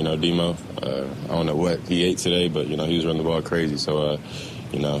 Demo, I don't know what he ate today, but, he was running the ball crazy. So,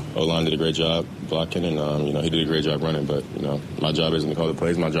 O-line did a great job blocking, and, he did a great job running. But, my job isn't to call the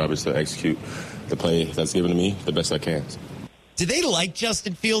plays. My job is to execute the play that's given to me the best I can. Do they like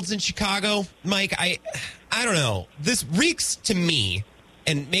Justin Fields in Chicago? Mike, I don't know. This reeks to me,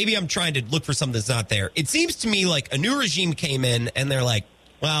 and maybe I'm trying to look for something that's not there. It seems to me like a new regime came in, and they're like,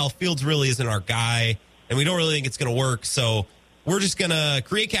 well, Fields really isn't our guy, and we don't really think it's going to work, so we're just going to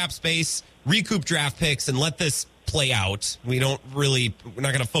create cap space, recoup draft picks, and let this play out. We're not going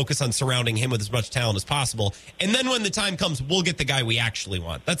to focus on surrounding him with as much talent as possible. And then when the time comes, we'll get the guy we actually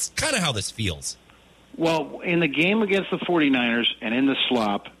want. That's kind of how this feels. Well, in the game against the 49ers and in the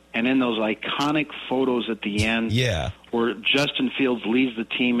slop and in those iconic photos at the end where Justin Fields leads the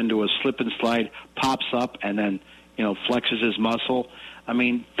team into a slip and slide, pops up, and then, flexes his muscle. I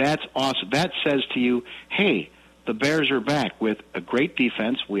mean, that's awesome. That says to you, hey, the Bears are back with a great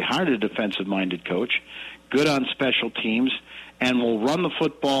defense. We hired a defensive-minded coach, good on special teams, and we'll run the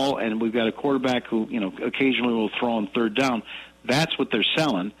football, and we've got a quarterback who, occasionally will throw on third down. That's what they're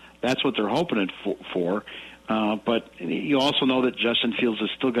selling. That's what they're hoping it for. But you also know that Justin Fields has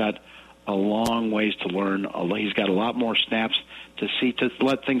still got a long ways to learn. He's got a lot more snaps to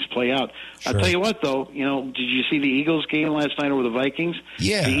let things play out. Sure. I'll tell you what, though, did you see the Eagles game last night over the Vikings?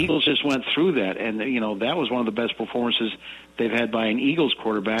 Yeah. The Eagles just went through that, and, that was one of the best performances they've had by an Eagles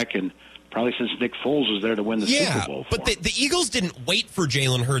quarterback, and probably since Nick Foles was there to win the Super Bowl. But the Eagles didn't wait for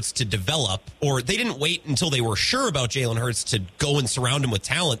Jalen Hurts to develop, or they didn't wait until they were sure about Jalen Hurts to go and surround him with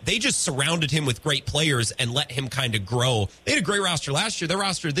talent. They just surrounded him with great players and let him kind of grow. They had a great roster last year. Their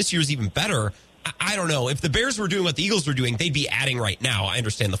roster this year is even better. I don't know. If the Bears were doing what the Eagles were doing, they'd be adding right now. I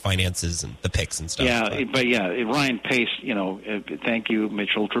understand the finances and the picks and stuff. Yeah, but Ryan Pace, thank you,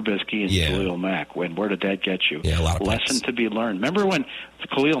 Mitchell Trubisky and Khalil Mack. Where did that get you? Yeah, a lot of lesson picks. To be learned. Remember when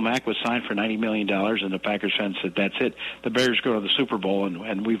Khalil Mack was signed for $90 million and the Packers fans said, that's it. The Bears go to the Super Bowl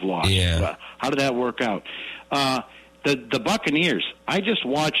and we've lost. Yeah. How did that work out? The Buccaneers, I just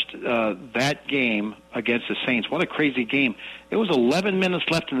watched that game against the Saints. What a crazy game. It was 11 minutes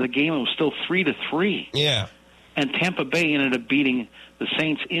left in the game. It was still 3-3. Yeah. And Tampa Bay ended up beating the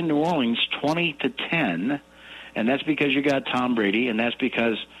Saints in New Orleans 20-10. And that's because you got Tom Brady, and that's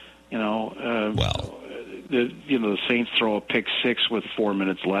because, the Saints throw a pick six with 4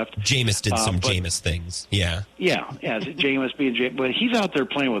 minutes left. Jameis did some Jameis things. Yeah. Yeah, Jameis being Jameis. But he's out there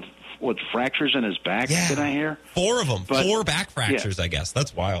playing with fractures in his back, did I hear? 4 of them. 4 back fractures, I guess.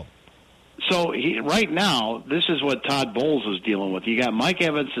 That's wild. So right now, this is what Todd Bowles is dealing with. You got Mike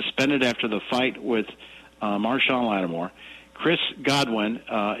Evans suspended after the fight with Marshawn Lattimore. Chris Godwin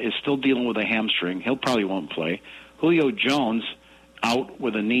is still dealing with a hamstring. He'll probably won't play. Julio Jones out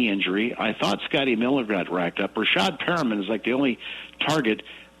with a knee injury. I thought Scotty Miller got racked up. Rashad Perriman is like the only target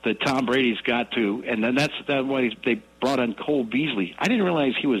that Tom Brady's got to, and then that's why they brought on Cole Beasley. I didn't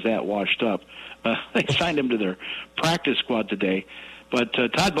realize he was that washed up. They signed him to their practice squad today. But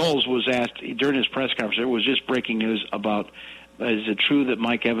Todd Bowles was asked during his press conference, there was just breaking news about, is it true that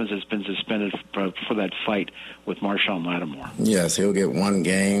Mike Evans has been suspended for that fight with Marshawn Lattimore? Yes, he'll get 1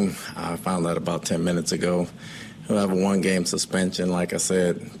 game. I found that about 10 minutes ago. He'll have a 1-game suspension. Like I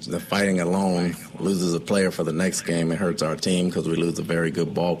said, the fighting alone loses a player for the next game. It hurts our team because we lose a very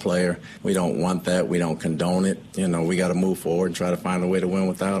good ball player. We don't want that. We don't condone it. We got to move forward and try to find a way to win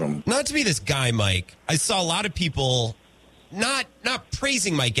without him. Not to be this guy, Mike. I saw a lot of people not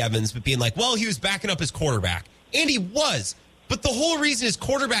praising Mike Evans, but being like, well, he was backing up his quarterback. And he was. But the whole reason his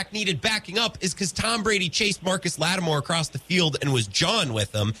quarterback needed backing up is because Tom Brady chased Marcus Lattimore across the field and was John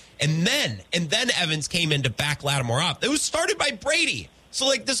with him. And then Evans came in to back Lattimore up. It was started by Brady.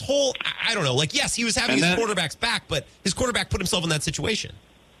 So, this whole, I don't know, yes, he was having his quarterback's back, but his quarterback put himself in that situation.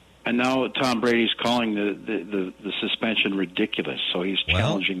 And now Tom Brady's calling the suspension ridiculous. So he's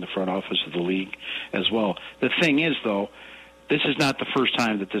challenging the front office of the league as well. The thing is, though, this is not the first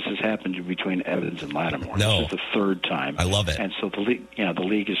time that this has happened between Evans and Lattimore. No. This is the 3rd time. I love it. And so the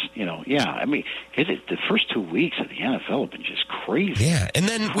league is, I mean, the first 2 weeks of the NFL have been just crazy. Yeah, and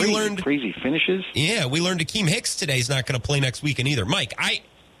then we learned crazy finishes. Yeah, we learned Akeem Hicks today is not going to play next weekend either. Mike,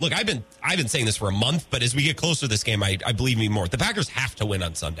 I've been saying this for a month, but as we get closer to this game, I believe me more. The Packers have to win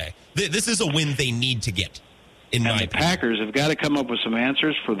on Sunday. This is a win they need to get. The Packers have got to come up with some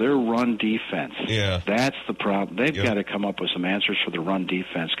answers for their run defense. Yeah. That's the problem. They've got to come up with some answers for the run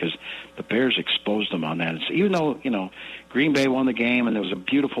defense because the Bears exposed them on that. And so even though, Green Bay won the game and there was a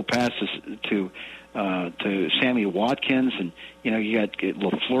beautiful pass to Sammy Watkins and, you got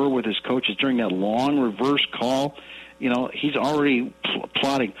LaFleur with his coaches during that long reverse call, he's already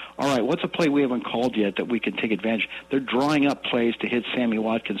plotting, all right, what's a play we haven't called yet that we can take advantage? They're drawing up plays to hit Sammy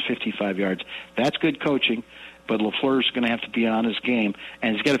Watkins 55 yards. That's good coaching. But LaFleur's going to have to be on his game,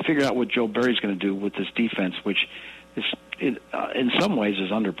 and he's got to figure out what Joe Barry's going to do with this defense, which is, in some ways,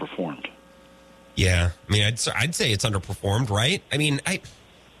 is underperformed. Yeah, I mean, I'd say it's underperformed, right? I mean, they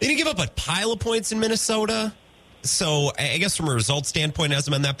didn't give up a pile of points in Minnesota, so I guess from a result standpoint, it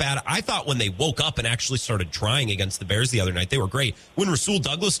hasn't been that bad. I thought when they woke up and actually started trying against the Bears the other night, they were great. When Rasul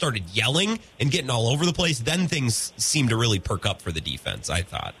Douglas started yelling and getting all over the place, then things seemed to really perk up for the defense, I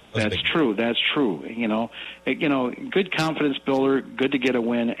thought. That's true. Good confidence builder, good to get a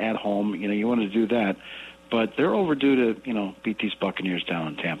win at home. You want to do that. But they're overdue to, beat these Buccaneers down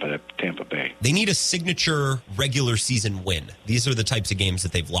in Tampa Bay. They need a signature regular season win. These are the types of games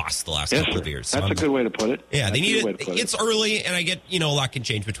that they've lost the last couple of years. That's a good way to put it. Yeah, they need it. It's early, and I get, a lot can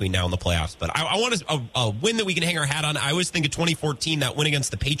change between now and the playoffs. But I want a win that we can hang our hat on. I always think of 2014, that win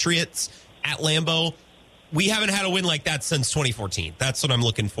against the Patriots at Lambeau. we haven't had a win like that since 2014. That's what I'm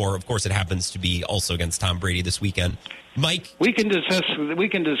looking for. Of course, it happens to be also against Tom Brady this weekend. Mike, we can discuss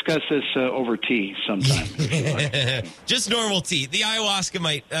this over tea sometime. Just normal tea. The ayahuasca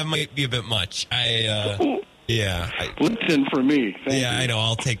might be a bit much. Lipton for me. Thank you. I know.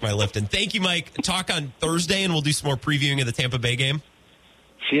 I'll take my Lipton. Thank you, Mike. Talk on Thursday, and we'll do some more previewing of the Tampa Bay game.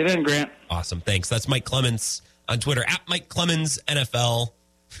 See you then, Grant. Awesome. Thanks. That's Mike Clemens on Twitter, at Mike Clemens NFL.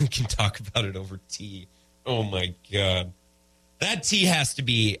 We can talk about it over tea. Oh, my God. That tea has to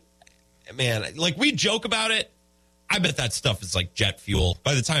be, man, like we joke about it. I bet that stuff is like jet fuel.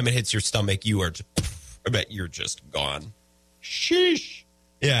 By the time it hits your stomach, I bet you're just gone. Sheesh.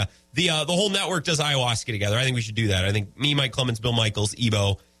 Yeah. The whole network does ayahuasca together. I think we should do that. I think me, Mike Clemens, Bill Michaels,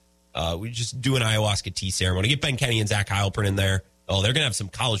 Ebo, we just do an ayahuasca tea ceremony. Get Ben Kenny and Zach Heilprin in there. Oh, they're going to have some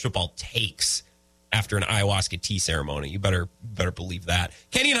college football takes after an ayahuasca tea ceremony. You better believe that.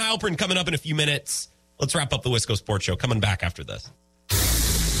 Kenny and Heilprin coming up in a few minutes. Let's wrap up the Wisco Sports Show. Coming back after this.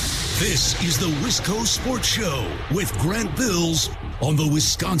 This is the Wisco Sports Show with Grant Bills on the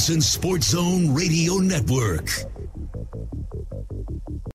Wisconsin Sports Zone Radio Network.